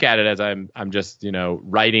 you could look at it as I'm just,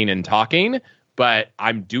 writing and talking, but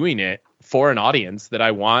I'm doing it for an audience that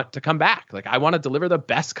I want to come back. Like I want to deliver the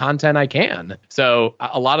best content I can. So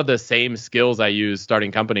a lot of the same skills I use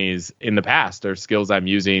starting companies in the past are skills I'm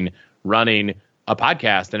using running a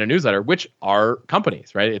podcast and a newsletter, which are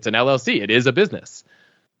companies, right? It's an LLC. It is a business.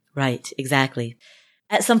 Right. Exactly.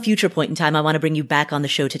 At some future point in time, I want to bring you back on the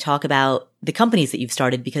show to talk about the companies that you've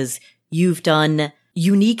started, because you've done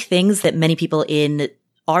unique things that many people in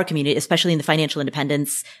our community, especially in the financial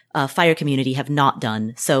independence FIRE community, have not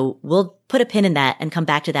done. So we'll put a pin in that and come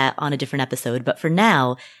back to that on a different episode. But for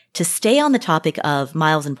now, to stay on the topic of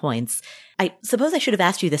miles and points, I suppose I should have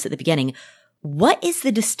asked you this at the beginning. What is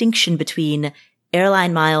the distinction between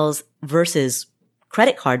airline miles versus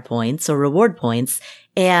credit card points or reward points?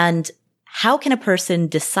 And how can a person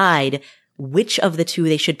decide which of the two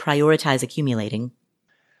they should prioritize accumulating?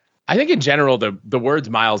 I think in general, the words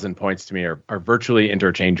miles and points to me are virtually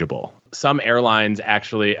interchangeable. Some airlines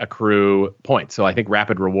actually accrue points. So I think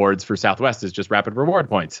Rapid Rewards for Southwest is just Rapid Reward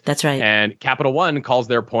points. That's right. And Capital One calls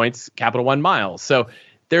their points Capital One miles. So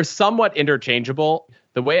they're somewhat interchangeable.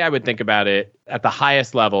 The way I would think about it at the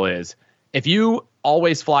highest level is if you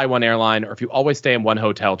always fly one airline or if you always stay in one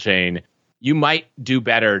hotel chain, you might do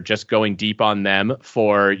better just going deep on them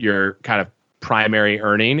for your kind of primary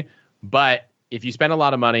earning. But if you spend a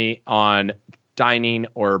lot of money on dining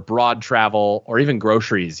or broad travel or even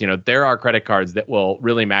groceries, there are credit cards that will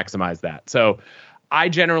really maximize that. So I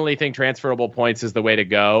generally think transferable points is the way to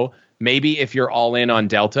go. Maybe if you're all in on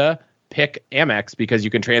Delta, pick Amex because you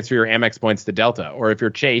can transfer your Amex points to Delta. Or if you're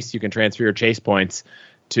Chase, you can transfer your Chase points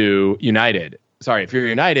to United. Sorry, if you're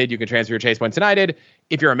United, you can transfer your Chase points to United.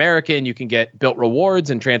 If you're American, you can get Bilt Rewards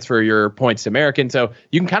and transfer your points to American. So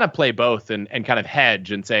you can kind of play both and kind of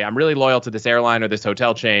hedge and say, I'm really loyal to this airline or this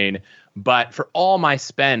hotel chain, but for all my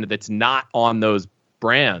spend that's not on those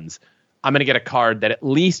brands, I'm going to get a card that at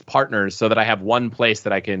least partners so that I have one place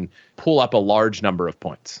that I can pull up a large number of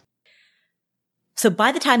points. So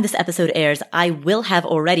by the time this episode airs, I will have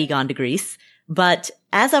already gone to Greece, but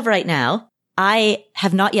as of right now, I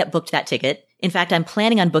have not yet booked that ticket. In fact, I'm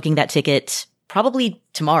planning on booking that ticket probably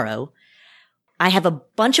tomorrow. I have a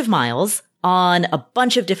bunch of miles on a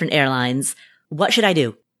bunch of different airlines. What should I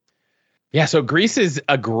do? Yeah, so Greece is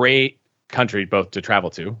a great country both to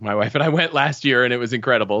travel to. My wife and I went last year and it was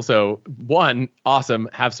incredible. So one, awesome,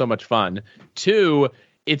 have so much fun. Two,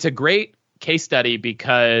 it's a great case study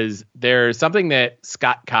because there's something that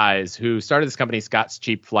Scott Keyes, who started this company, Scott's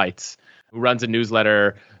Cheap Flights, who runs a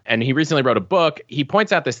newsletter, and he recently wrote a book. He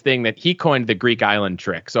points out this thing that he coined the Greek island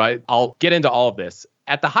trick. So I'll get into all of this.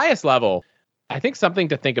 At the highest level, I think something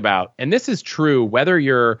to think about, and this is true whether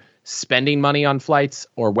you're spending money on flights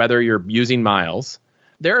or whether you're using miles.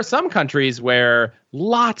 There are some countries where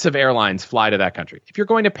lots of airlines fly to that country. If you're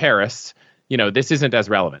going to Paris, this isn't as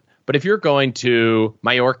relevant. But if you're going to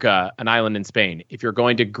Mallorca, an island in Spain, if you're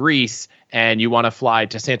going to Greece and you want to fly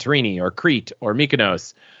to Santorini or Crete or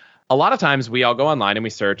Mykonos, a lot of times we all go online and we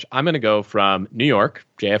search, I'm going to go from New York,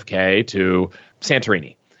 JFK, to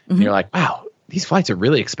Santorini. And you're like, wow, these flights are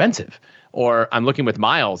really expensive. Or I'm looking with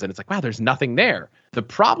miles and it's like, wow, there's nothing there. The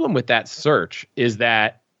problem with that search is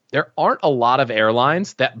that there aren't a lot of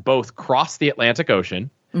airlines that both cross the Atlantic Ocean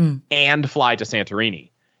and fly to Santorini.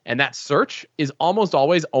 And that search is almost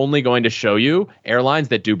always only going to show you airlines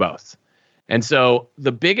that do both. And so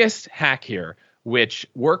the biggest hack here, which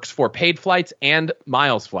works for paid flights and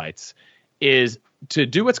miles flights, is to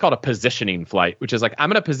do what's called a positioning flight, which is like, I'm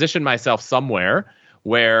going to position myself somewhere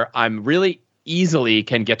where I'm really easily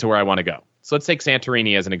can get to where I want to go. So let's take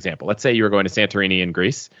Santorini as an example. Let's say you were going to Santorini in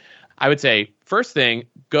Greece. I would say, first thing,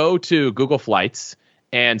 go to Google Flights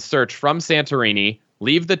and search from Santorini,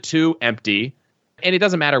 leave the two empty, and it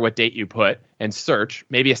doesn't matter what date you put, and search,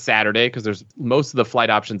 maybe a Saturday, because there's most of the flight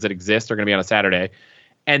options that exist are going to be on a Saturday,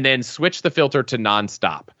 and then switch the filter to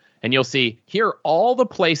nonstop. And you'll see here are all the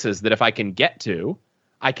places that if I can get to,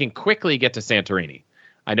 I can quickly get to Santorini.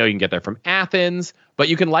 I know you can get there from Athens, but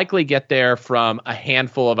you can likely get there from a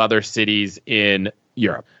handful of other cities in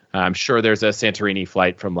Europe. I'm sure there's a Santorini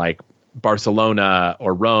flight from like Barcelona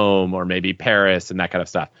or Rome or maybe Paris and that kind of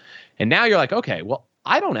stuff. And now you're like, okay, well,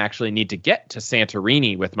 I don't actually need to get to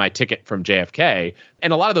Santorini with my ticket from JFK.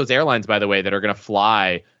 And a lot of those airlines, by the way, that are going to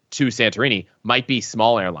fly to Santorini might be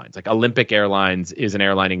small airlines. Like Olympic Airlines is an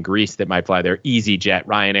airline in Greece that might fly there. EasyJet,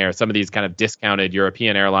 Ryanair, some of these kind of discounted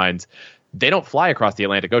European airlines, they don't fly across the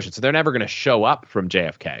Atlantic Ocean. So they're never going to show up from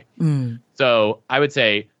JFK. So I would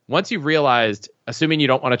say once you've realized, assuming you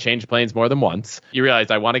don't want to change planes more than once, you realize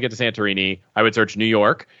I want to get to Santorini, I would search New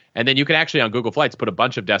York. And then you can actually on Google Flights put a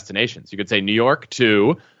bunch of destinations. You could say New York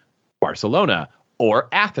to Barcelona or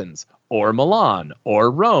Athens or Milan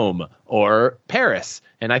or Rome or Paris.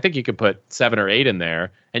 And I think you could put 7 or 8 in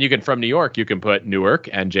there. And you can, from New York, you can put Newark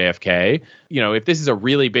and JFK. You know, if this is a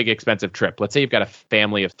really big, expensive trip, let's say you've got a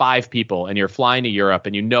family of 5 people and you're flying to Europe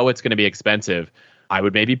and you know it's going to be expensive, I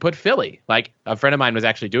would maybe put Philly. Like a friend of mine was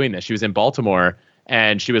actually doing this. She was in Baltimore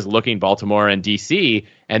and she was looking Baltimore and DC.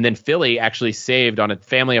 And then Philly actually saved on a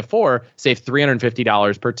family of 4, saved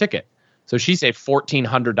 $350 per ticket. So she saved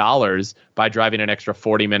 $1,400 by driving an extra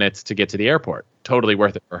 40 minutes to get to the airport. Totally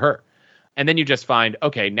worth it for her. And then you just find,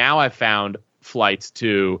 okay, now I've found flights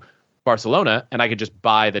to Barcelona and I could just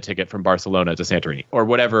buy the ticket from Barcelona to Santorini or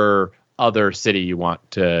whatever other city you want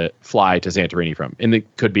to fly to Santorini from. And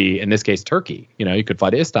it could be, in this case, Turkey. You know, you could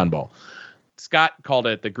fly to Istanbul. Scott called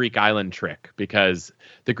it the Greek island trick because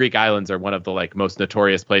the Greek islands are one of the like most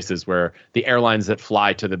notorious places where the airlines that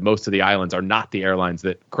fly to the most of the islands are not the airlines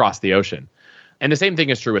that cross the ocean. And the same thing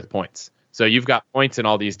is true with points. So you've got points in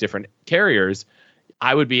all these different carriers.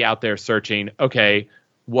 I would be out there searching, okay,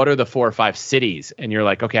 what are the 4 or 5 cities? And you're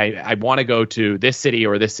like, okay, I want to go to this city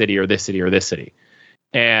or this city or this city or this city.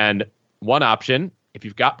 And one option, if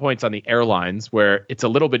you've got points on the airlines where it's a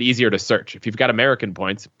little bit easier to search. If you've got American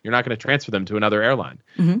points, you're not going to transfer them to another airline.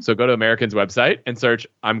 So go to American's website and search,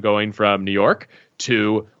 I'm going from New York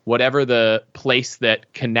to whatever the place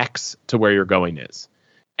that connects to where you're going is.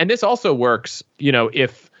 And this also works, you know,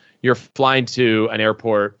 if you're flying to an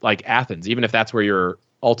airport like Athens, even if that's where you're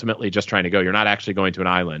ultimately just trying to go, you're not actually going to an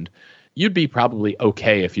island. You'd be probably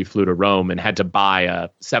okay if you flew to Rome and had to buy a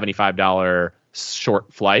 $75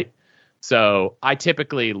 short flight. So I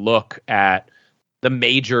typically look at the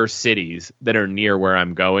major cities that are near where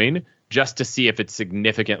I'm going just to see if it's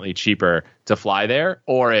significantly cheaper to fly there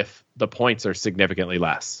or if the points are significantly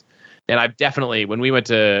less. And I've definitely, when we went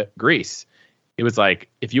to Greece, it was like,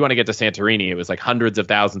 if you want to get to Santorini, it was like hundreds of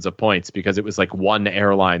thousands of points because it was like one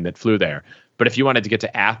airline that flew there. But if you wanted to get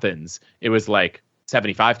to Athens, it was like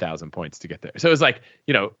 75,000 points to get there. So it was like,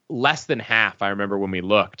 you know, less than half, I remember when we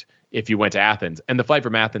looked, if you went to Athens. And the flight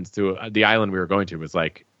from Athens to the island we were going to was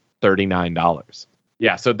like $39.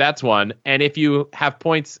 Yeah, so that's one. And if you have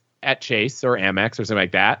points at Chase or Amex or something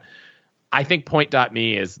like that, I think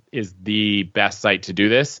point.me is the best site to do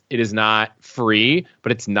this. It is not free,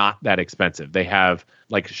 but it's not that expensive. They have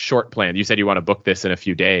like short plans. You said you want to book this in a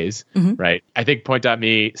few days, right? I think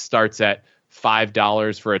point.me starts at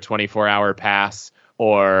 $5 for a 24-hour pass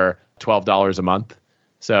or $12 a month.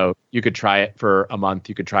 So you could try it for a month,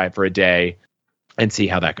 you could try it for a day and see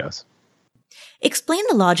how that goes. Explain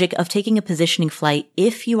the logic of taking a positioning flight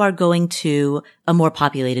if you are going to a more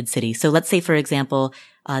populated city. So let's say, for example,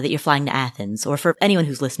 that you're flying to Athens, or for anyone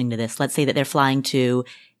who's listening to this, let's say that they're flying to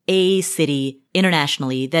a city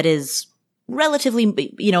internationally that is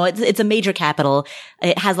relatively, you know, it's a major capital.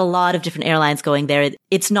 It has a lot of different airlines going there.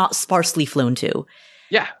 It's not sparsely flown to.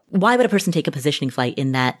 Yeah. Why would a person take a positioning flight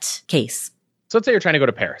in that case? So let's say you're trying to go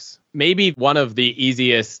to Paris. Maybe one of the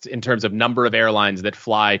easiest in terms of number of airlines that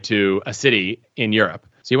fly to a city in Europe.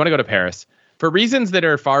 So you want to go to Paris. For reasons that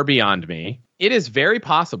are far beyond me, it is very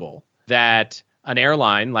possible that an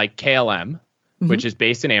airline like KLM, which is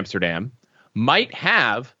based in Amsterdam, might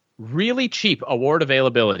have really cheap award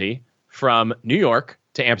availability from New York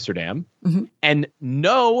to Amsterdam and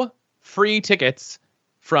no free tickets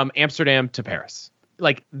from Amsterdam to Paris.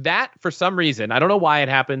 Like that, for some reason, I don't know why it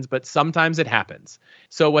happens, but sometimes it happens.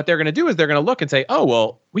 So what they're going to do is they're going to look and say, oh,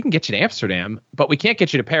 well, we can get you to Amsterdam, but we can't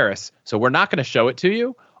get you to Paris. So we're not going to show it to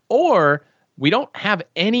you. Or we don't have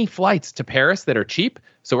any flights to Paris that are cheap.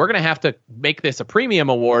 So we're going to have to make this a premium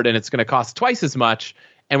award and it's going to cost twice as much.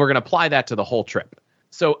 And we're going to apply that to the whole trip.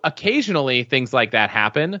 So occasionally things like that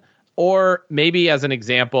happen. Or maybe as an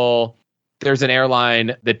example, there's an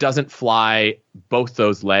airline that doesn't fly both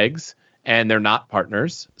those legs and they're not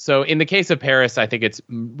partners. So in the case of Paris, I think it's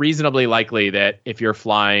reasonably likely that if you're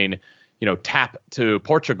flying, TAP to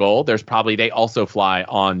Portugal, they also fly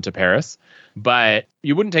on to Paris. But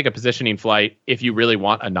you wouldn't take a positioning flight if you really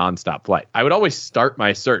want a nonstop flight. I would always start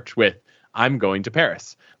my search with, I'm going to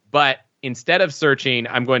Paris. But instead of searching,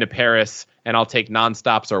 I'm going to Paris and I'll take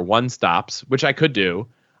nonstops or one stops, which I could do,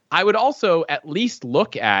 I would also at least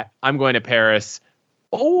look at, I'm going to Paris,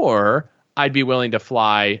 or I'd be willing to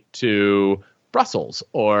fly to Brussels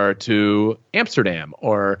or to Amsterdam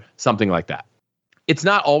or something like that. It's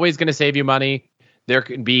not always going to save you money. There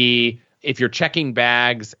can be, if you're checking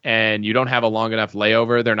bags and you don't have a long enough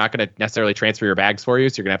layover, they're not going to necessarily transfer your bags for you.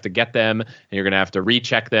 So you're going to have to get them and you're going to have to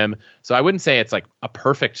recheck them. So I wouldn't say it's like a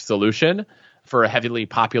perfect solution for a heavily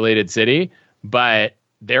populated city, but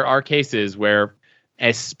there are cases where,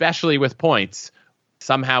 especially with points,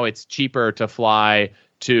 somehow it's cheaper to fly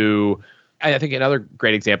to, I think another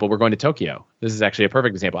great example, we're going to Tokyo. This is actually a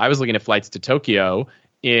perfect example. I was looking at flights to Tokyo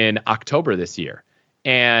in October this year.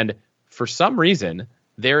 And for some reason,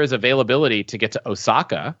 there is availability to get to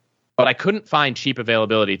Osaka, but I couldn't find cheap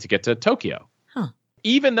availability to get to Tokyo.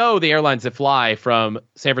 Even though the airlines that fly from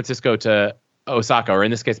San Francisco to Osaka, or in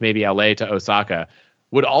this case, maybe LA to Osaka,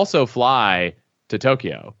 would also fly to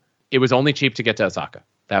Tokyo, it was only cheap to get to Osaka.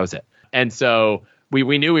 That was it. And so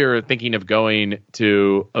we knew we were thinking of going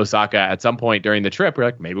to Osaka at some point during the trip. We're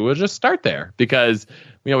like, maybe we'll just start there because,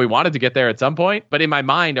 we wanted to get there at some point. But in my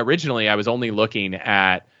mind, originally, I was only looking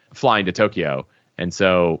at flying to Tokyo. And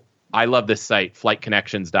so I love this site,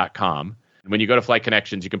 flightconnections.com. When you go to Flight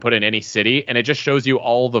Connections, you can put in any city, and it just shows you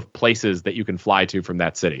all the places that you can fly to from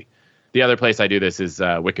that city. The other place I do this is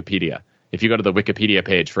Wikipedia. If you go to the Wikipedia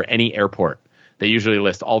page for any airport, they usually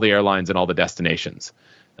list all the airlines and all the destinations.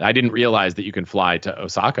 I didn't realize that you can fly to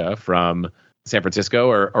Osaka from San Francisco,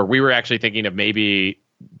 or we were actually thinking of maybe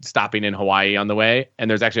stopping in Hawaii on the way. And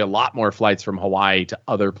there's actually a lot more flights from Hawaii to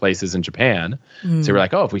other places in Japan. So we're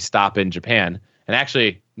like, if we stop in Japan. And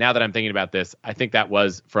actually, now that I'm thinking about this, I think that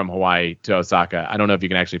was from Hawaii to Osaka. I don't know if you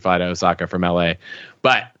can actually fly to Osaka from LA,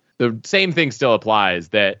 but the same thing still applies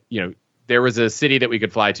that, there was a city that we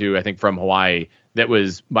could fly to, I think from Hawaii, that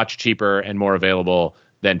was much cheaper and more available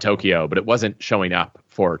than Tokyo, but it wasn't showing up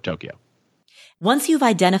for Tokyo. Once you've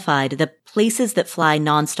identified the places that fly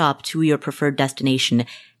nonstop to your preferred destination,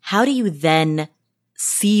 how do you then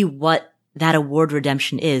see what that award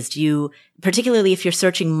redemption is? Do you, particularly if you're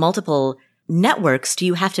searching multiple networks, do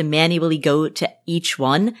you have to manually go to each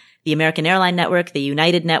one? The American Airline Network, the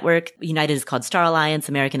United Network. United is called Star Alliance.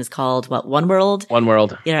 American is called what? One World? One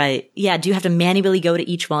World. Yeah, right. Yeah. Do you have to manually go to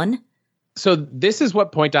each one? So this is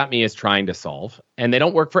what Point.me is trying to solve. And they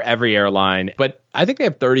don't work for every airline, but I think they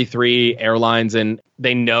have 33 airlines and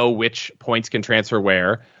they know which points can transfer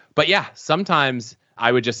where. But yeah, sometimes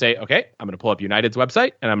I would just say, okay, I'm going to pull up United's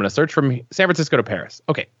website and I'm going to search from San Francisco to Paris.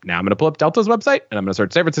 Okay, now I'm going to pull up Delta's website and I'm going to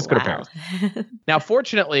search San Francisco to Paris. Now,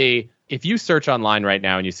 fortunately, if you search online right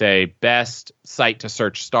now and you say best site to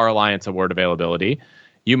search Star Alliance award availability,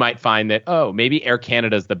 you might find that, maybe Air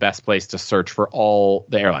Canada is the best place to search for all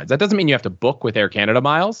the airlines. That doesn't mean you have to book with Air Canada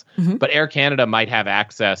miles, but Air Canada might have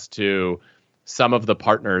access to some of the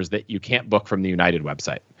partners that you can't book from the United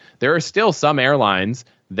website. There are still some airlines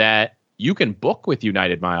that you can book with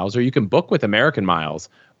United miles or you can book with American miles,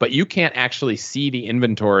 but you can't actually see the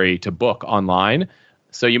inventory to book online.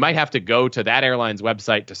 So you might have to go to that airline's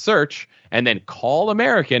website to search and then call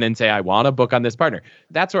American and say, I want to book on this partner.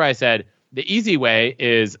 That's where I said, the easy way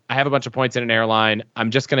is I have a bunch of points in an airline.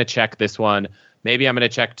 I'm just going to check this one. Maybe I'm going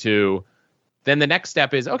to check two. Then the next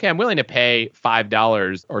step is, okay, I'm willing to pay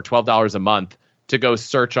 $5 or $12 a month to go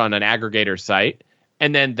search on an aggregator site.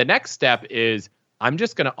 And then the next step is I'm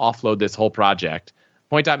just going to offload this whole project.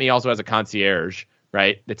 Point.me also has a concierge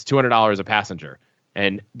right? It's $200 a passenger.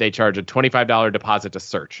 And they charge a $25 deposit to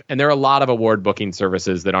search. And there are a lot of award booking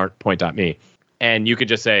services that aren't Point.me. And you could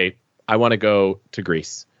just say, I want to go to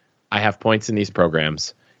Greece. I have points in these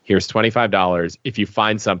programs. Here's $25. If you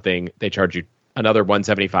find something, they charge you another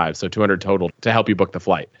 $175, so $200 total to help you book the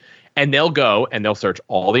flight. And they'll go and they'll search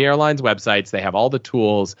all the airlines' websites. They have all the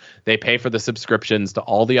tools. They pay for the subscriptions to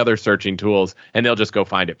all the other searching tools, and they'll just go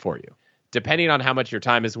find it for you. Depending on how much your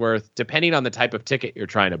time is worth, depending on the type of ticket you're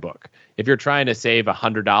trying to book. If you're trying to save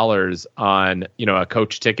 $100 on, a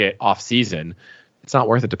coach ticket off season, it's not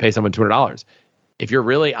worth it to pay someone $200. If you're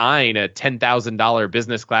really eyeing a $10,000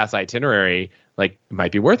 business class itinerary, it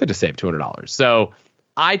might be worth it to save $200. So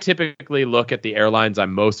I typically look at the airlines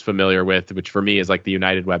I'm most familiar with, which for me is the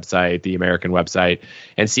United website, the American website,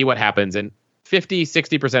 and see what happens. And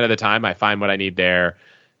 60% of the time I find what I need there.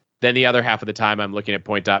 Then the other half of the time I'm looking at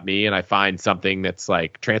Point.me and I find something that's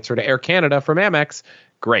transfer to Air Canada from Amex.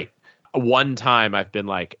 Great. One time I've been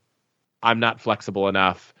I'm not flexible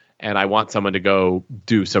enough and I want someone to go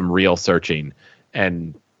do some real searching,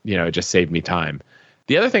 and it just saved me time.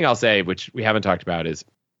 The other thing I'll say, which we haven't talked about, is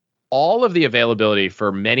all of the availability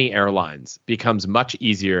for many airlines becomes much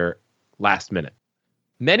easier last minute.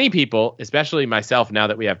 Many people, especially myself now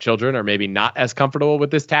that we have children, are maybe not as comfortable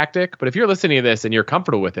with this tactic. But if you're listening to this and you're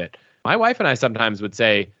comfortable with it, my wife and I sometimes would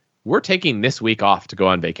say, we're taking this week off to go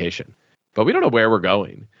on vacation, but we don't know where we're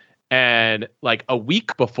going. And a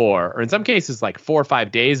week before, or in some cases 4 or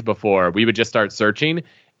 5 days before, we would just start searching,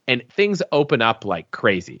 and things open up like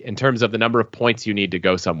crazy in terms of the number of points you need to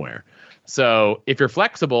go somewhere. So if you're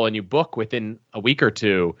flexible and you book within a week or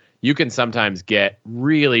two, you can sometimes get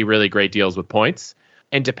really, really great deals with points.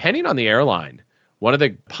 And depending on the airline, one of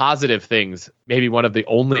the positive things, maybe one of the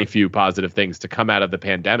only few positive things to come out of the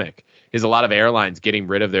pandemic, is a lot of airlines getting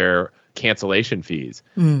rid of their cancellation fees.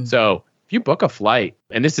 So if you book a flight,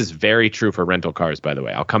 and this is very true for rental cars, by the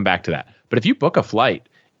way, I'll come back to that. But if you book a flight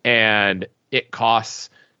and it costs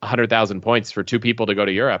 100,000 points for 2 people to go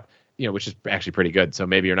to Europe, which is actually pretty good. So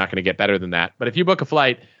maybe you're not going to get better than that. But if you book a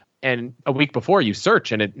flight and a week before you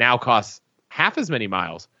search and it now costs half as many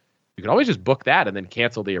miles, you can always just book that and then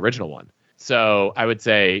cancel the original one. So I would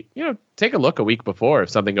say, take a look a week before if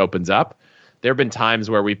something opens up. There have been times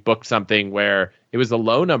where we've booked something where it was a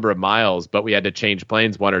low number of miles, but we had to change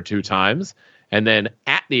planes 1 or 2 times. And then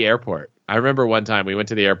at the airport, I remember one time we went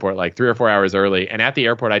to the airport 3 or 4 hours early. And at the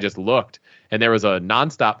airport, I just looked and there was a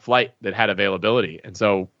nonstop flight that had availability. And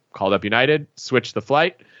so called up United, switched the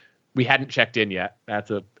flight. We hadn't checked in yet.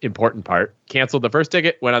 That's an important part. Canceled the first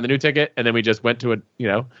ticket, went on the new ticket, and then we just went to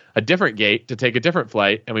a different gate to take a different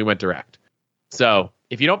flight, and we went direct. So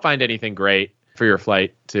if you don't find anything great for your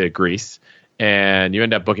flight to Greece and you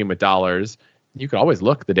end up booking with dollars, you could always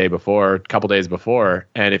look the day before, a couple days before,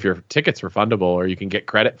 and if your ticket's refundable or you can get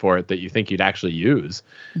credit for it that you think you'd actually use,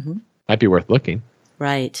 might be worth looking.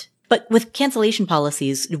 Right. But with cancellation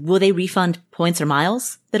policies, will they refund points or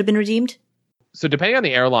miles that have been redeemed? So depending on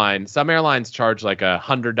the airline, some airlines charge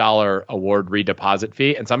 $100 award redeposit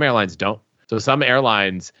fee, and some airlines don't. So some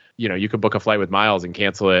airlines, you could book a flight with miles and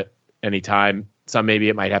cancel it anytime. Some maybe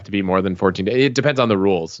it might have to be more than 14 days. It depends on the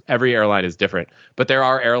rules. Every airline is different. But there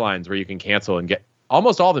are airlines where you can cancel and get,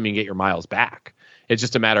 almost all of them, you can get your miles back. It's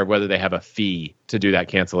just a matter of whether they have a fee to do that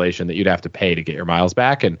cancellation that you'd have to pay to get your miles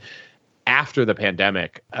back. And after the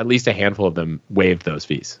pandemic, at least a handful of them waived those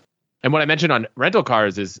fees. And what I mentioned on rental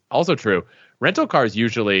cars is also true. Rental cars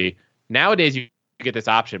usually, nowadays you get this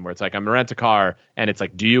option where it's I'm going to rent a car and it's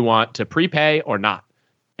do you want to prepay or not?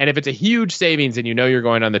 And if it's a huge savings and you're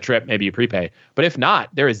going on the trip, maybe you prepay. But if not,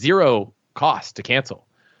 there is zero cost to cancel.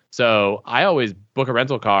 So I always book a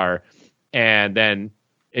rental car and then,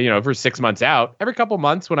 for 6 months out, every couple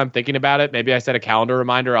months when I'm thinking about it, maybe I set a calendar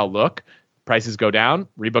reminder, I'll look, prices go down,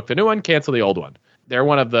 rebook the new one, cancel the old one. They're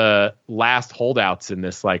one of the last holdouts in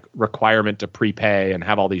this requirement to prepay and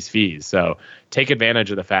have all these fees. So take advantage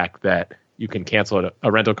of the fact that you can cancel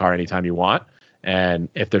a rental car anytime you want. And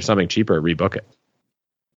if there's something cheaper, rebook it.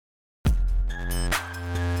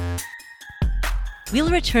 We'll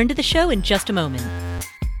return to the show in just a moment.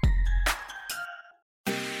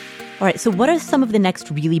 All right, so what are some of the next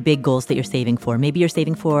really big goals that you're saving for? Maybe you're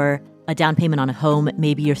saving for a down payment on a home.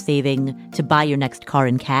 Maybe you're saving to buy your next car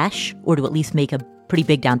in cash or to at least make a pretty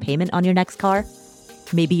big down payment on your next car.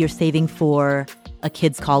 Maybe you're saving for a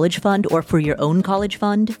kid's college fund or for your own college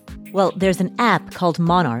fund. Well, there's an app called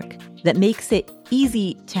Monarch that makes it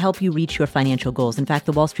easy to help you reach your financial goals. In fact,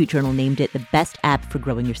 the Wall Street Journal named it the best app for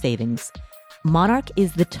growing your savings. Monarch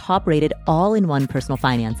is the top-rated all-in-one personal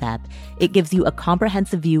finance app. It gives you a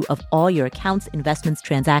comprehensive view of all your accounts, investments,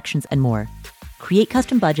 transactions, and more. Create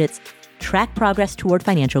custom budgets, track progress toward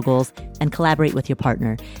financial goals, and collaborate with your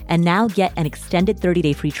partner. And now get an extended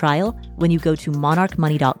 30-day free trial when you go to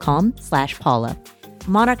monarchmoney.com/Paula.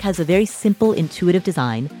 Monarch has a very simple, intuitive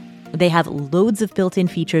design. They have loads of built-in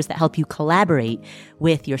features that help you collaborate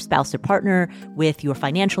with your spouse or partner, with your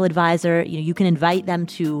financial advisor. You can invite them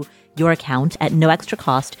to your account at no extra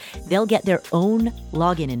cost. They'll get their own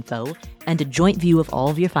login info and a joint view of all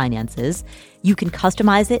of your finances. You can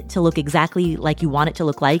customize it to look exactly like you want it to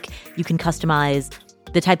look like. You can customize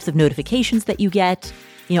the types of notifications that you get.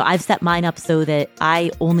 I've set mine up so that I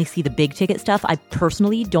only see the big ticket stuff. I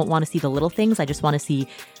personally don't want to see the little things. I just want to see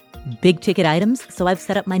big ticket items. So I've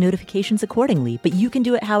set up my notifications accordingly, but you can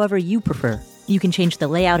do it however you prefer. You can change the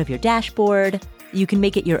layout of your dashboard. You can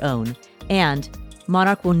make it your own. And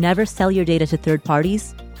Monarch will never sell your data to third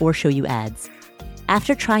parties or show you ads.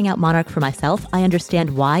 After trying out Monarch for myself, I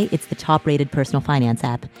understand why it's the top-rated personal finance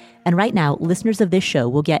app. And right now, listeners of this show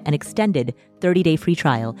will get an extended 30-day free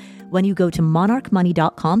trial when you go to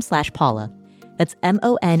monarchmoney.com/Paula. That's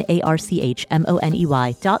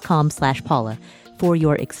monarchmoney.com/Paula for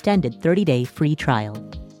your extended 30-day free trial.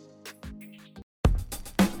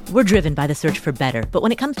 We're driven by the search for better, but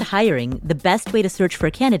when it comes to hiring, the best way to search for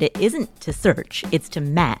a candidate isn't to search, it's to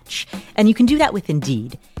match. And you can do that with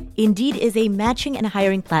Indeed. Indeed is a matching and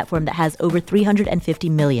hiring platform that has over 350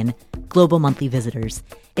 million global monthly visitors.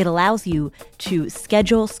 It allows you to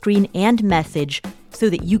schedule, screen, and message so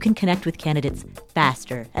that you can connect with candidates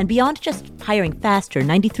faster. And beyond just hiring faster,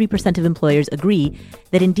 93% of employers agree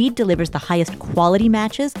that Indeed delivers the highest quality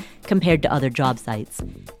matches compared to other job sites.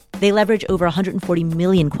 They leverage over 140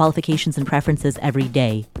 million qualifications and preferences every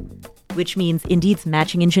day, which means Indeed's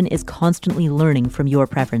matching engine is constantly learning from your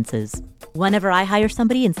preferences. Whenever I hire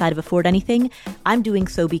somebody inside of Afford Anything, I'm doing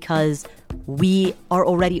so because we are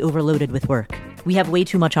already overloaded with work. We have way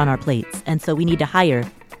too much on our plates, and so we need to hire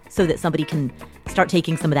so that somebody can start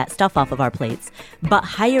taking some of that stuff off of our plates. But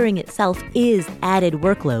hiring itself is added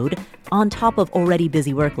workload on top of already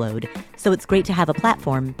busy workload. So it's great to have a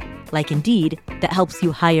platform like Indeed that helps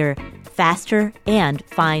you hire faster and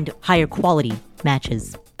find higher quality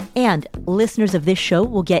matches. And listeners of this show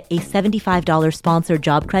will get a $75 sponsored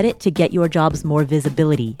job credit to get your jobs more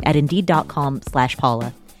visibility at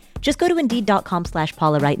Indeed.com/Paula. Just go to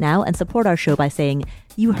Indeed.com/Paula right now and support our show by saying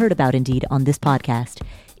you heard about Indeed on this podcast.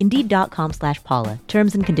 Indeed.com/Paula.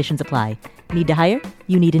 Terms and conditions apply. Need to hire?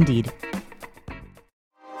 You need Indeed.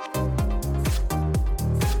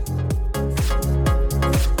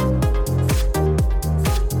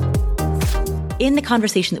 In the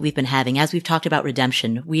conversation that we've been having, as we've talked about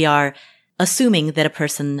redemption, we are assuming that a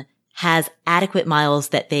person has adequate miles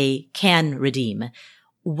that they can redeem.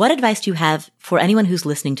 What advice do you have for anyone who's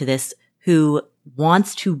listening to this who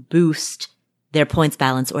wants to boost their points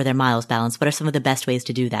balance or their miles balance? What are some of the best ways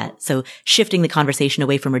to do that? So shifting the conversation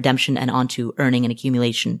away from redemption and onto earning and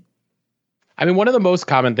accumulation. I mean, one of the most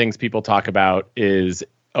common things people talk about is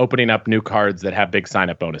opening up new cards that have big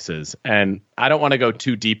sign-up bonuses. And I don't want to go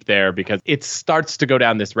too deep there because it starts to go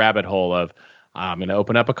down this rabbit hole of I'm going to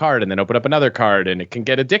open up a card and then open up another card. And it can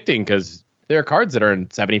get addicting because there are cards that earn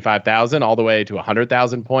 75,000 all the way to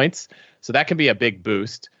 100,000 points. So that can be a big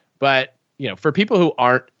boost. But for people who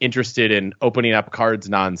aren't interested in opening up cards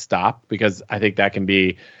nonstop, because I think that can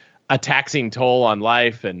be a taxing toll on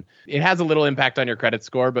life and it has a little impact on your credit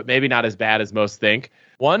score, but maybe not as bad as most think.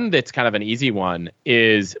 One that's kind of an easy one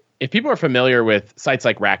is if people are familiar with sites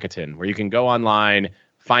like Rakuten, where you can go online,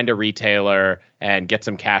 find a retailer, and get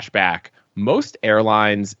some cash back. Most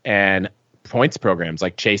airlines and points programs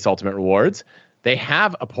like Chase Ultimate Rewards, they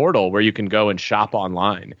have a portal where you can go and shop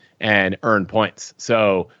online and earn points.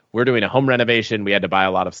 So we're doing a home renovation. We had to buy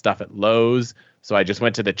a lot of stuff at Lowe's. So I just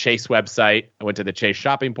went to the Chase website. I went to the Chase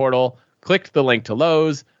shopping portal, clicked the link to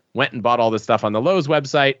Lowe's, went and bought all the stuff on the Lowe's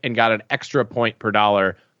website and got an extra point per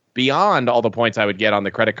dollar beyond all the points I would get on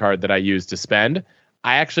the credit card that I used to spend.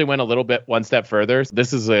 I actually went a little bit one step further.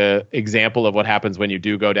 This is an example of what happens when you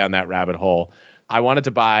do go down that rabbit hole. I wanted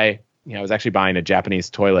to buy, I was actually buying a Japanese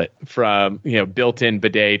toilet from, built-in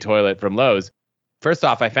bidet toilet from Lowe's. First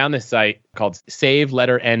off, I found this site called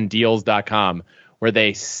SaveLetterNDeals.com where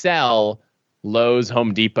they sell Lowe's,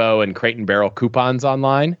 Home Depot, and Crate and Barrel coupons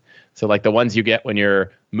online. So like the ones you get when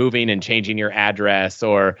you're moving and changing your address,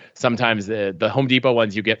 or sometimes the Home Depot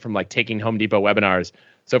ones you get from like taking Home Depot webinars.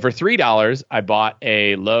 So for $3, I bought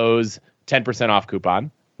a Lowe's 10% off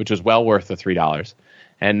coupon, which was well worth the $3.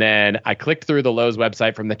 And then I clicked through the Lowe's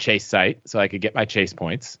website from the Chase site so I could get my Chase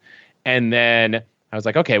points. And then I was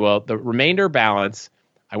like, okay, well, the remainder balance,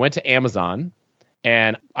 I went to Amazon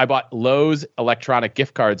and I bought Lowe's electronic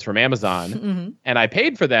gift cards from Amazon and I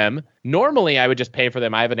paid for them. Normally, I would just pay for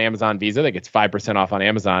them. I have an Amazon Visa that gets 5% off on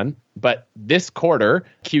Amazon. But this quarter,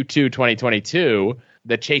 Q2 2022,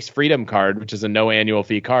 the Chase Freedom card, which is a no annual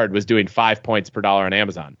fee card, was doing 5 points per dollar on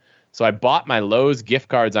Amazon. So I bought my Lowe's gift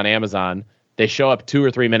cards on Amazon. They show up 2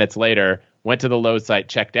 or 3 minutes later, went to the Lowe's site,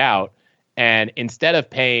 checked out. And instead of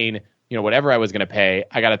paying, whatever I was going to pay,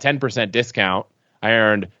 I got a 10% discount. I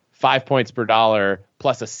earned 5 points per dollar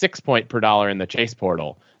plus a 6 point per dollar in the Chase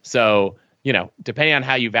portal. So, depending on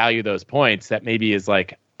how you value those points, that maybe is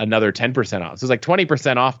like another 10% off. So it's like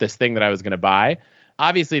 20% off this thing that I was going to buy.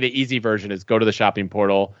 Obviously, the easy version is go to the shopping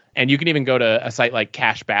portal, and you can even go to a site like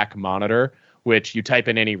Cashback Monitor, which you type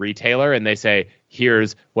in any retailer and they say,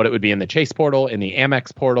 here's what it would be in the Chase portal, in the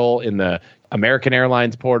Amex portal, in the American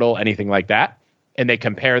Airlines portal, anything like that. And they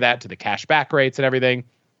compare that to the cashback rates and everything.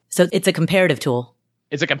 So it's a comparative tool.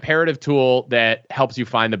 It's a comparative tool that helps you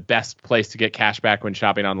find the best place to get cash back when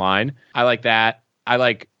shopping online. I like that. I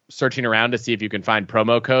like searching around to see if you can find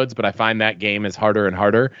promo codes, but I find that game is harder and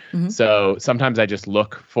harder. So sometimes I just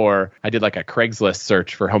look I did like a Craigslist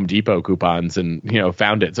search for Home Depot coupons and,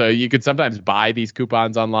 found it. So you could sometimes buy these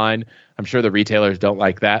coupons online. I'm sure the retailers don't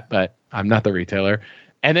like that, but I'm not the retailer.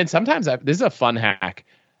 And then sometimes this is a fun hack.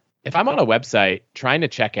 If I'm on a website trying to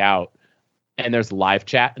check out and there's live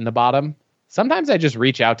chat in the bottom, sometimes I just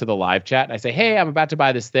reach out to the live chat and I say, hey, I'm about to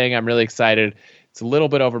buy this thing. I'm really excited. It's a little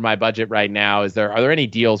bit over my budget right now. Are there any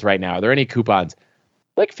deals right now? Are there any coupons?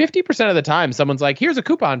 Like 50% of the time, someone's like, here's a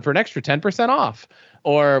coupon for an extra 10% off.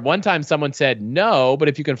 Or one time someone said, no, but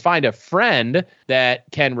if you can find a friend that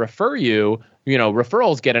can refer you,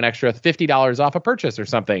 referrals get an extra $50 off a purchase or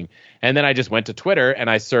something. And then I just went to Twitter and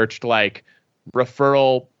I searched like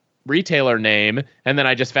referral retailer name. And then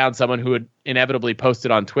I just found someone who had inevitably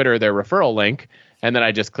posted on Twitter their referral link. And then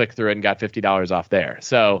I just clicked through it and got $50 off there.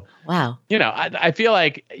 So, wow. I feel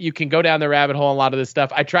like you can go down the rabbit hole on a lot of this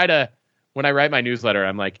stuff. I try to, when I write my newsletter,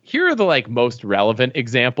 I'm like, here are the most relevant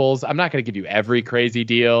examples. I'm not going to give you every crazy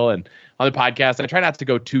deal. And on the podcast, I try not to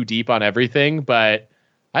go too deep on everything, but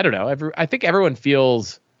I don't know. I think everyone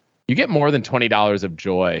feels you get more than $20 of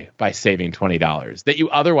joy by saving $20 that you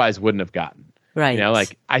otherwise wouldn't have gotten.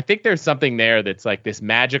 Right. I think there's something there that's like this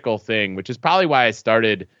magical thing, which is probably why I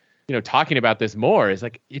started talking about this more, is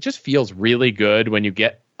like, it just feels really good when you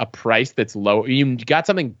get a price that's low. You got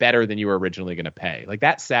something better than you were originally going to pay. Like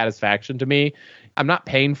that satisfaction to me, I'm not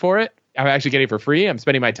paying for it. I'm actually getting it for free. I'm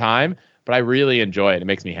spending my time, but I really enjoy it. It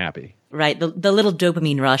makes me happy. Right. The little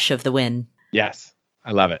dopamine rush of the win. Yes.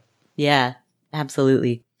 I love it. Yeah,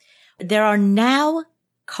 absolutely. There are now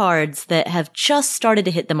cards that have just started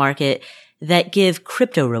to hit the market that give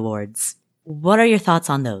crypto rewards. What are your thoughts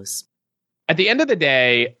on those? At the end of the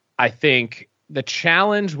day, I think the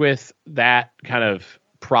challenge with that kind of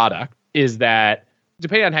product is that,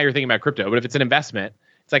 depending on how you're thinking about crypto, but if it's an investment,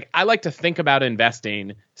 it's like I like to think about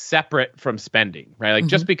investing separate from spending, right? Like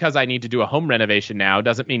just because I need to do a home renovation now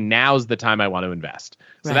doesn't mean now's the time I want to invest.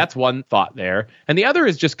 So that's one thought there. And the other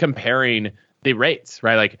is just comparing the rates,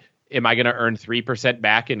 right? Like, am I going to earn 3%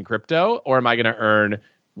 back in crypto, or am I going to earn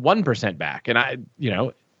 1% back? And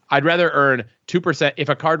I'd rather earn 2%. If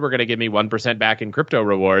a card were going to give me 1% back in crypto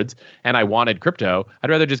rewards and I wanted crypto, I'd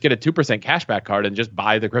rather just get a 2% cashback card and just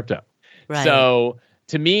buy the crypto. Right. So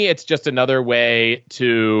to me, it's just another way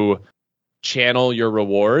to channel your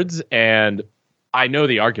rewards. And I know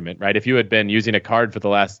the argument, right? If you had been using a card for the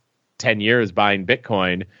last 10 years buying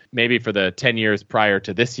Bitcoin, maybe for the 10 years prior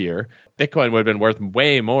to this year, Bitcoin would have been worth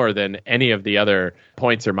way more than any of the other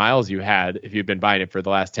points or miles you had if you'd been buying it for the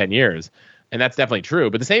last 10 years. And that's definitely true.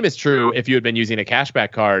 But the same is true if you had been using a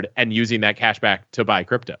cashback card and using that cashback to buy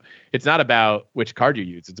crypto. It's not about which card you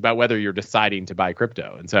use. It's about whether you're deciding to buy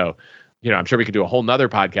crypto. And so, I'm sure we could do a whole nother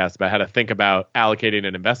podcast about how to think about allocating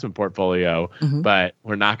an investment portfolio, but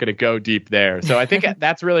we're not going to go deep there. So I think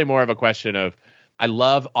that's really more of a question of, I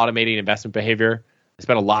love automating investment behavior. I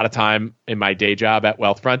spent a lot of time in my day job at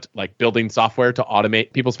Wealthfront, like building software to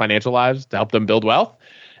automate people's financial lives to help them build wealth.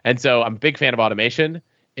 And so I'm a big fan of automation.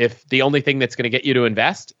 If the only thing that's going to get you to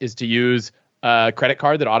invest is to use a credit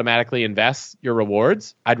card that automatically invests your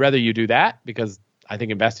rewards, I'd rather you do that, because I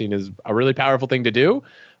think investing is a really powerful thing to do.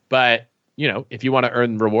 But, if you want to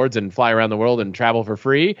earn rewards and fly around the world and travel for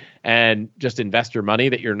free and just invest your money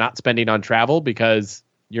that you're not spending on travel because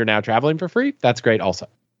you're now traveling for free, that's great also.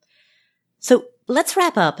 So let's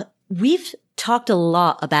wrap up. We've talked a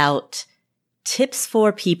lot about tips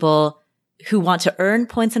for people who want to earn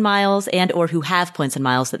points and miles and or who have points and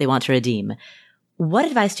miles that they want to redeem. What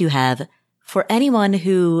advice do you have for anyone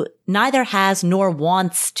who neither has nor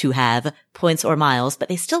wants to have points or miles, but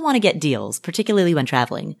they still want to get deals, particularly when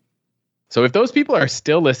traveling? So if those people are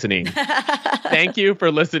still listening, thank you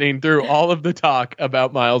for listening through all of the talk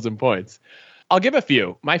about miles and points. I'll give a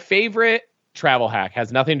few. My favorite travel hack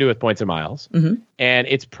has nothing to do with points and miles. Mm-hmm. And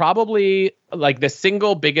it's probably like the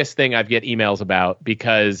single biggest thing I get emails about,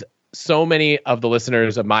 because so many of the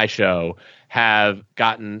listeners of my show have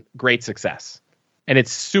gotten great success. And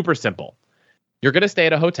it's super simple. You're going to stay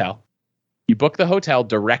at a hotel. You book the hotel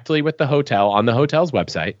directly with the hotel on the hotel's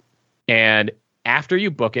website. And after you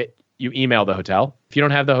book it, you email the hotel. If you don't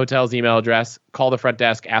have the hotel's email address, call the front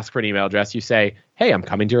desk, ask for an email address. You say, hey, I'm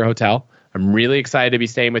coming to your hotel. I'm really excited to be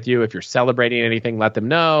staying with you. If you're celebrating anything, let them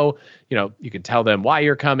know. You can tell them why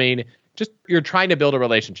you're coming. Just, you're trying to build a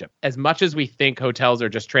relationship. As much as we think hotels are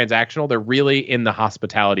just transactional, they're really in the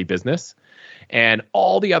hospitality business. And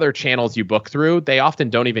all the other channels you book through, they often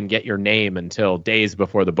don't even get your name until days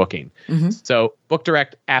before the booking. Mm-hmm. So book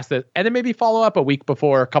direct, ask that, and then maybe follow up a week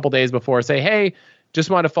before, a couple days before, say, hey, just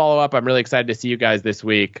want to follow up. I'm really excited to see you guys this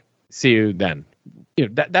week. See you then.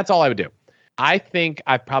 That's all I would do. I think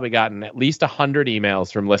I've probably gotten at least 100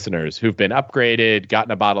 emails from listeners who've been upgraded,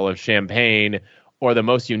 gotten a bottle of champagne, or the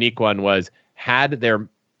most unique one was had their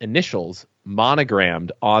initials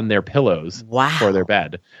monogrammed on their pillows for their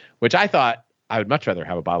bed, which I thought I would much rather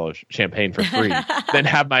have a bottle of champagne for free than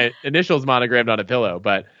have my initials monogrammed on a pillow.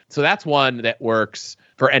 But so that's one that works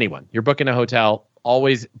for anyone. You're booking a hotel,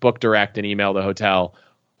 always book direct and email the hotel.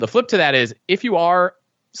 The flip to that is if you are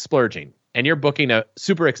splurging and you're booking a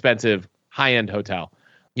super expensive high-end hotel,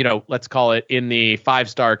 let's call it in the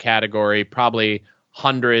 5-star category, probably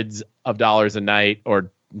hundreds of dollars a night, or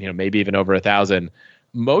maybe even over $1,000.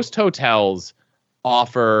 Most hotels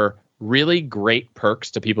offer really great perks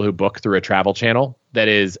to people who book through a travel channel that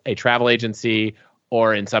is a travel agency,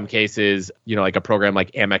 or in some cases, like a program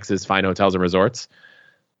like Amex's Fine Hotels and Resorts.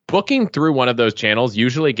 Booking through one of those channels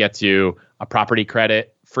usually gets you a property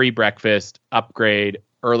credit, free breakfast, upgrade,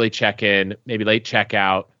 early check-in, maybe late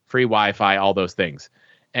checkout, free Wi-Fi, all those things.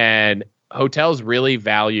 And hotels really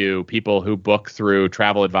value people who book through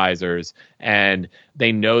travel advisors, and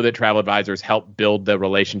they know that travel advisors help build the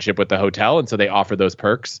relationship with the hotel, and so they offer those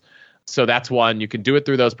perks. So that's one. You can do it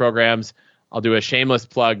through those programs. I'll do a shameless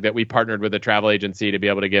plug that we partnered with a travel agency to be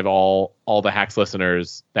able to give all the Hacks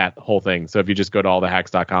listeners that whole thing. So if you just go to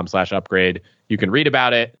allthehacks.com/upgrade, you can read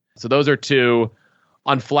about it. So those are two.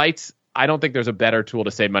 On flights, I don't think there's a better tool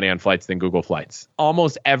to save money on flights than Google Flights.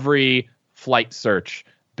 Almost every flight search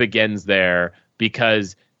begins there,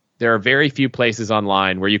 because there are very few places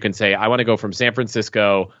online where you can say, I want to go from San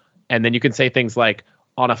Francisco, and then you can say things like,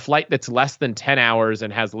 on a flight that's less than 10 hours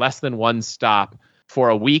and has less than one stop for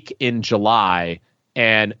a week in July,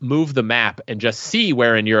 and move the map and just see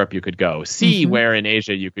where in Europe you could go, see where in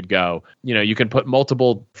Asia you could go. You can put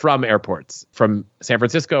multiple from airports, from San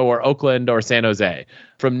Francisco or Oakland or San Jose,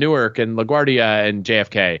 from Newark and LaGuardia and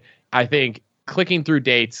JFK. I think clicking through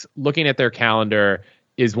dates, looking at their calendar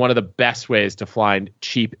is one of the best ways to find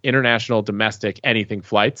cheap international, domestic, anything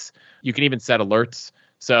flights. You can even set alerts.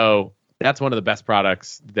 So that's one of the best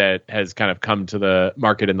products that has kind of come to the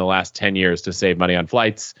market in the last 10 years to save money on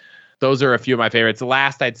flights. Those are a few of my favorites. The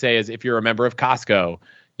last I'd say is if you're a member of Costco.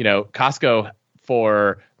 Costco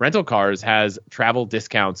for rental cars has travel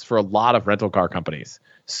discounts for a lot of rental car companies.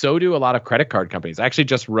 So do a lot of credit card companies. I actually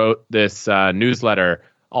just wrote this newsletter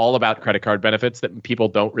all about credit card benefits that people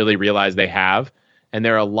don't really realize they have. And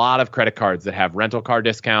there are a lot of credit cards that have rental car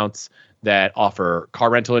discounts, that offer car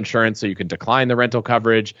rental insurance so you can decline the rental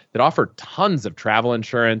coverage, that offer tons of travel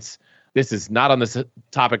insurance. This is not on the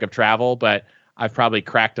topic of travel, but I've probably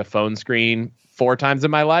cracked a phone screen 4 times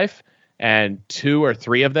in my life, and 2 or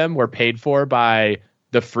 3 of them were paid for by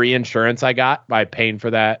the free insurance I got by paying for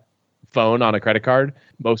that phone on a credit card.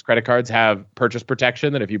 Most credit cards have purchase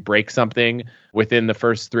protection that if you break something within the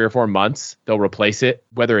first 3 or 4 months, they'll replace it,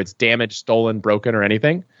 whether it's damaged, stolen, broken, or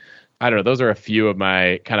anything. I don't know. Those are a few of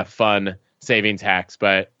my kind of fun savings hacks,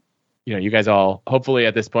 but you guys all hopefully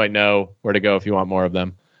at this point know where to go if you want more of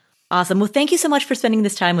them. Awesome. Well, thank you so much for spending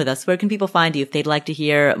this time with us. Where can people find you if they'd like to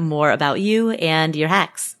hear more about you and your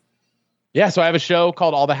hacks? Yeah. So I have a show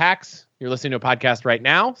called All the Hacks. You're listening to a podcast right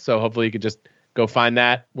now. So hopefully you could just go find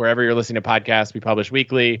that wherever you're listening to podcasts. We publish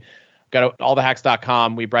weekly. Go to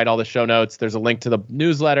allthehacks.com. We write all the show notes. There's a link to the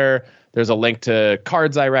newsletter. There's a link to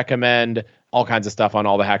cards I recommend, all kinds of stuff on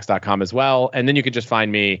allthehacks.com as well. And then you can just find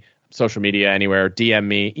me social media anywhere, DM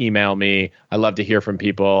me, email me. I love to hear from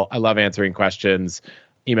people. I love answering questions.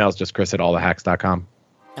 Email is just chris@allthehacks.com.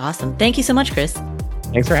 Awesome. Thank you so much, Chris.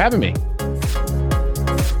 Thanks for having me.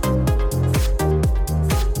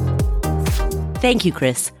 Thank you,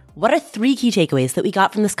 Chris. What are 3 key takeaways that we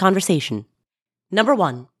got from this conversation? Number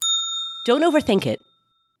 1, don't overthink it.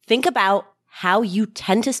 Think about how you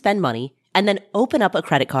tend to spend money and then open up a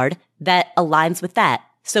credit card that aligns with that.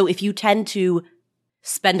 So if you tend to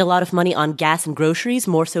spend a lot of money on gas and groceries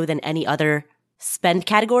more so than any other spend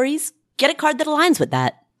categories, get a card that aligns with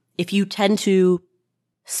that. If you tend to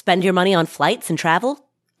spend your money on flights and travel,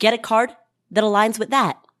 get a card that aligns with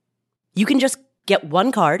that. You can just get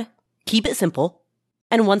one card, keep it simple,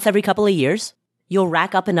 and once every couple of years, you'll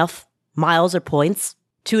rack up enough miles or points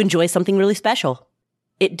to enjoy something really special.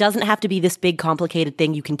 It doesn't have to be this big complicated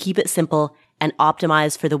thing. You can keep it simple and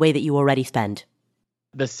optimize for the way that you already spend.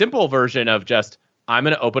 The simple version of just, I'm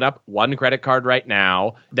going to open up one credit card right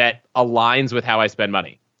now that aligns with how I spend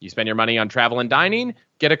money. You spend your money on travel and dining,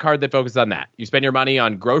 get a card that focuses on that. You spend your money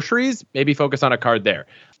on groceries, maybe focus on a card there.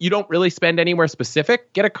 You don't really spend anywhere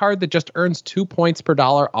specific, get a card that just earns 2 points per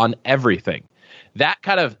dollar on everything. That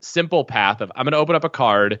kind of simple path of, I'm going to open up a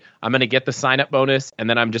card, I'm going to get the sign-up bonus, and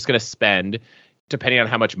then I'm just going to spend, depending on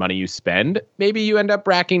how much money you spend. Maybe you end up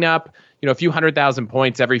racking up, a few 100,000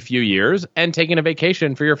 points every few years and taking a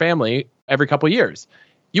vacation for your family every couple years.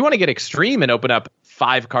 You want to get extreme and open up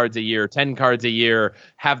 5 cards a year, 10 cards a year,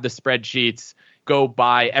 have the spreadsheets, go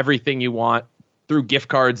buy everything you want through gift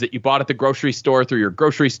cards that you bought at the grocery store through your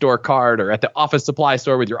grocery store card, or at the office supply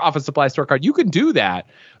store with your office supply store card. You can do that.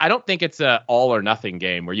 I don't think it's a all or nothing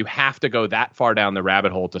game where you have to go that far down the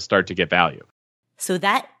rabbit hole to start to get value. So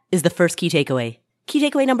that is the first key takeaway. Key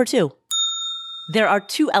takeaway number 2. There are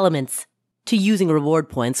 2 elements to using reward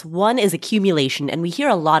points. One is accumulation, and we hear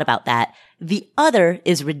a lot about that. The other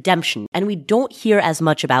is redemption, and we don't hear as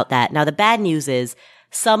much about that. Now, the bad news is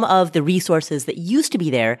some of the resources that used to be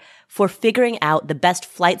there for figuring out the best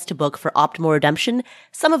flights to book for optimal redemption,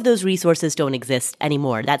 some of those resources don't exist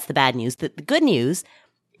anymore. That's the bad news. The good news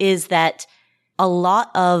is that a lot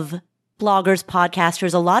of bloggers,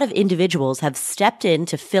 podcasters, a lot of individuals have stepped in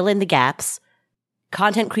to fill in the gaps.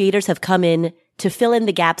 Content creators have come in to fill in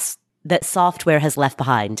the gaps that software has left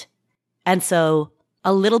behind. And so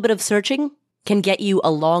a little bit of searching can get you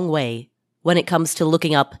a long way when it comes to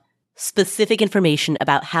looking up specific information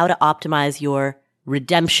about how to optimize your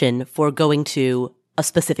redemption for going to a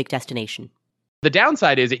specific destination. The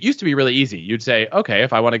downside is it used to be really easy. You'd say, okay,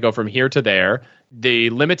 if I want to go from here to there, the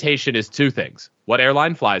limitation is 2 things. What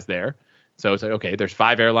airline flies there? So it's like, okay, there's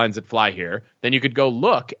 5 airlines that fly here. Then you could go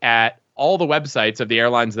look at all the websites of the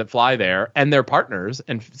airlines that fly there and their partners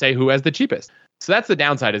and say who has the cheapest. So that's the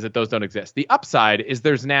downside, is that those don't exist. The upside is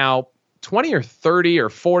there's now 20 or 30 or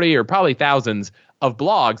 40 or probably thousands of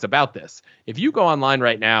blogs about this. If you go online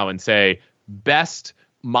right now and say best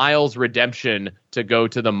miles redemption to go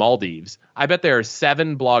to the Maldives, I bet there are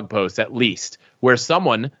 7 blog posts at least where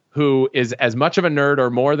someone who is as much of a nerd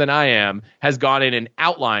or more than I am has gone in and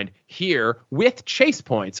outlined here with Chase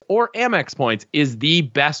points or Amex points is the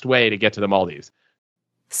best way to get to the Maldives.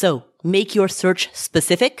 So make your search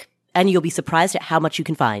specific and you'll be surprised at how much you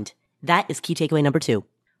can find. That is key takeaway number 2.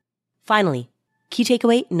 Finally, key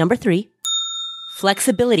takeaway number 3,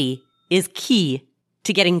 flexibility is key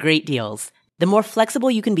to getting great deals. The more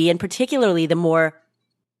flexible you can be, and particularly the more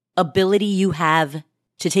ability you have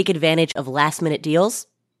to take advantage of last-minute deals,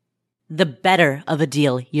 the better of a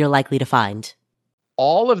deal you're likely to find.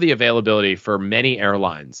 All of the availability for many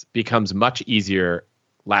airlines becomes much easier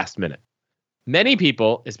last minute. Many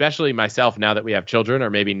people, especially myself now that we have children,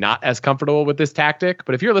 are maybe not as comfortable with this tactic.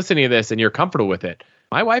 But if you're listening to this and you're comfortable with it,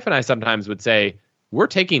 my wife and I sometimes would say, we're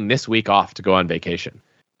taking this week off to go on vacation,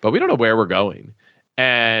 but we don't know where we're going.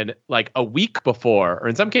 And like a week before, or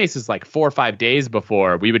in some cases like 4 or 5 days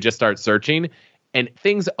before, we would just start searching, and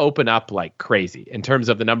things open up like crazy in terms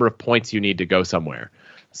of the number of points you need to go somewhere.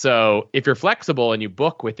 So if you're flexible and you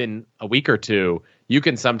book within a week or 2, you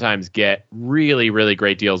can sometimes get really, really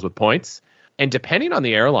great deals with points. And depending on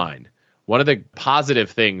the airline, one of the positive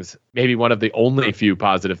things, maybe one of the only few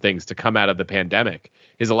positive things to come out of the pandemic,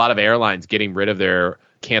 is a lot of airlines getting rid of their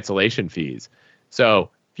cancellation fees.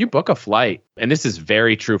 So if you book a flight, and this is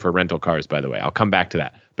very true for rental cars, by the way, I'll come back to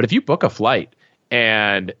that. But if you book a flight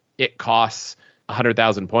and it costs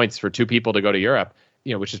 100,000 points for 2 people to go to Europe,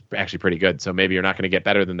 which is actually pretty good. So maybe you're not going to get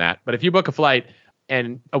better than that. But if you book a flight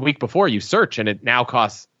and a week before you search and it now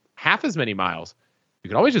costs half as many miles, you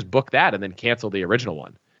can always just book that and then cancel the original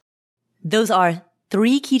one. Those are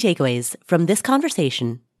 3 key takeaways from this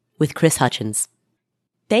conversation with Chris Hutchins.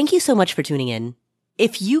 Thank you so much for tuning in.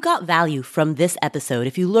 If you got value from this episode,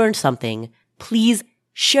 if you learned something, please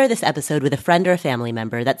share this episode with a friend or a family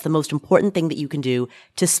member. That's the most important thing that you can do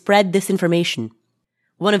to spread this information.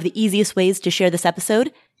 One of the easiest ways to share this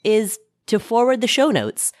episode is to forward the show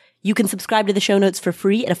notes. You can subscribe to the show notes for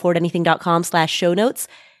free at affordanything.com/show notes.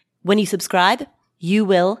 When you subscribe, you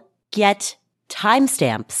will get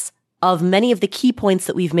timestamps of many of the key points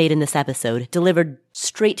that we've made in this episode delivered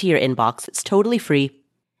straight to your inbox. It's totally free,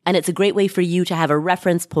 and it's a great way for you to have a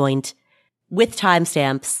reference point with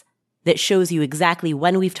timestamps that shows you exactly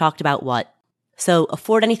when we've talked about what. So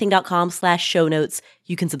affordanything.com/show notes.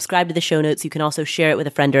 You can subscribe to the show notes. You can also share it with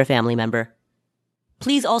a friend or a family member.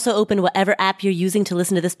 Please also open whatever app you're using to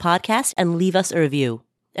listen to this podcast and leave us a review.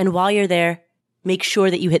 And while you're there, make sure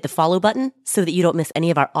that you hit the follow button so that you don't miss any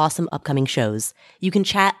of our awesome upcoming shows. You can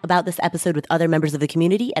chat about this episode with other members of the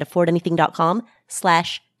community at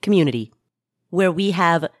affordanything.com/community, where we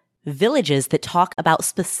have villages that talk about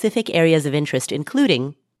specific areas of interest,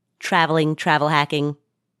 including traveling, travel hacking,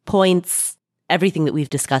 points, everything that we've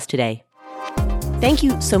discussed today. Thank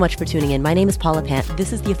you so much for tuning in. My name is Paula Pant.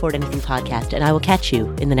 This is the Afford Anything podcast, and I will catch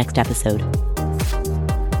you in the next episode.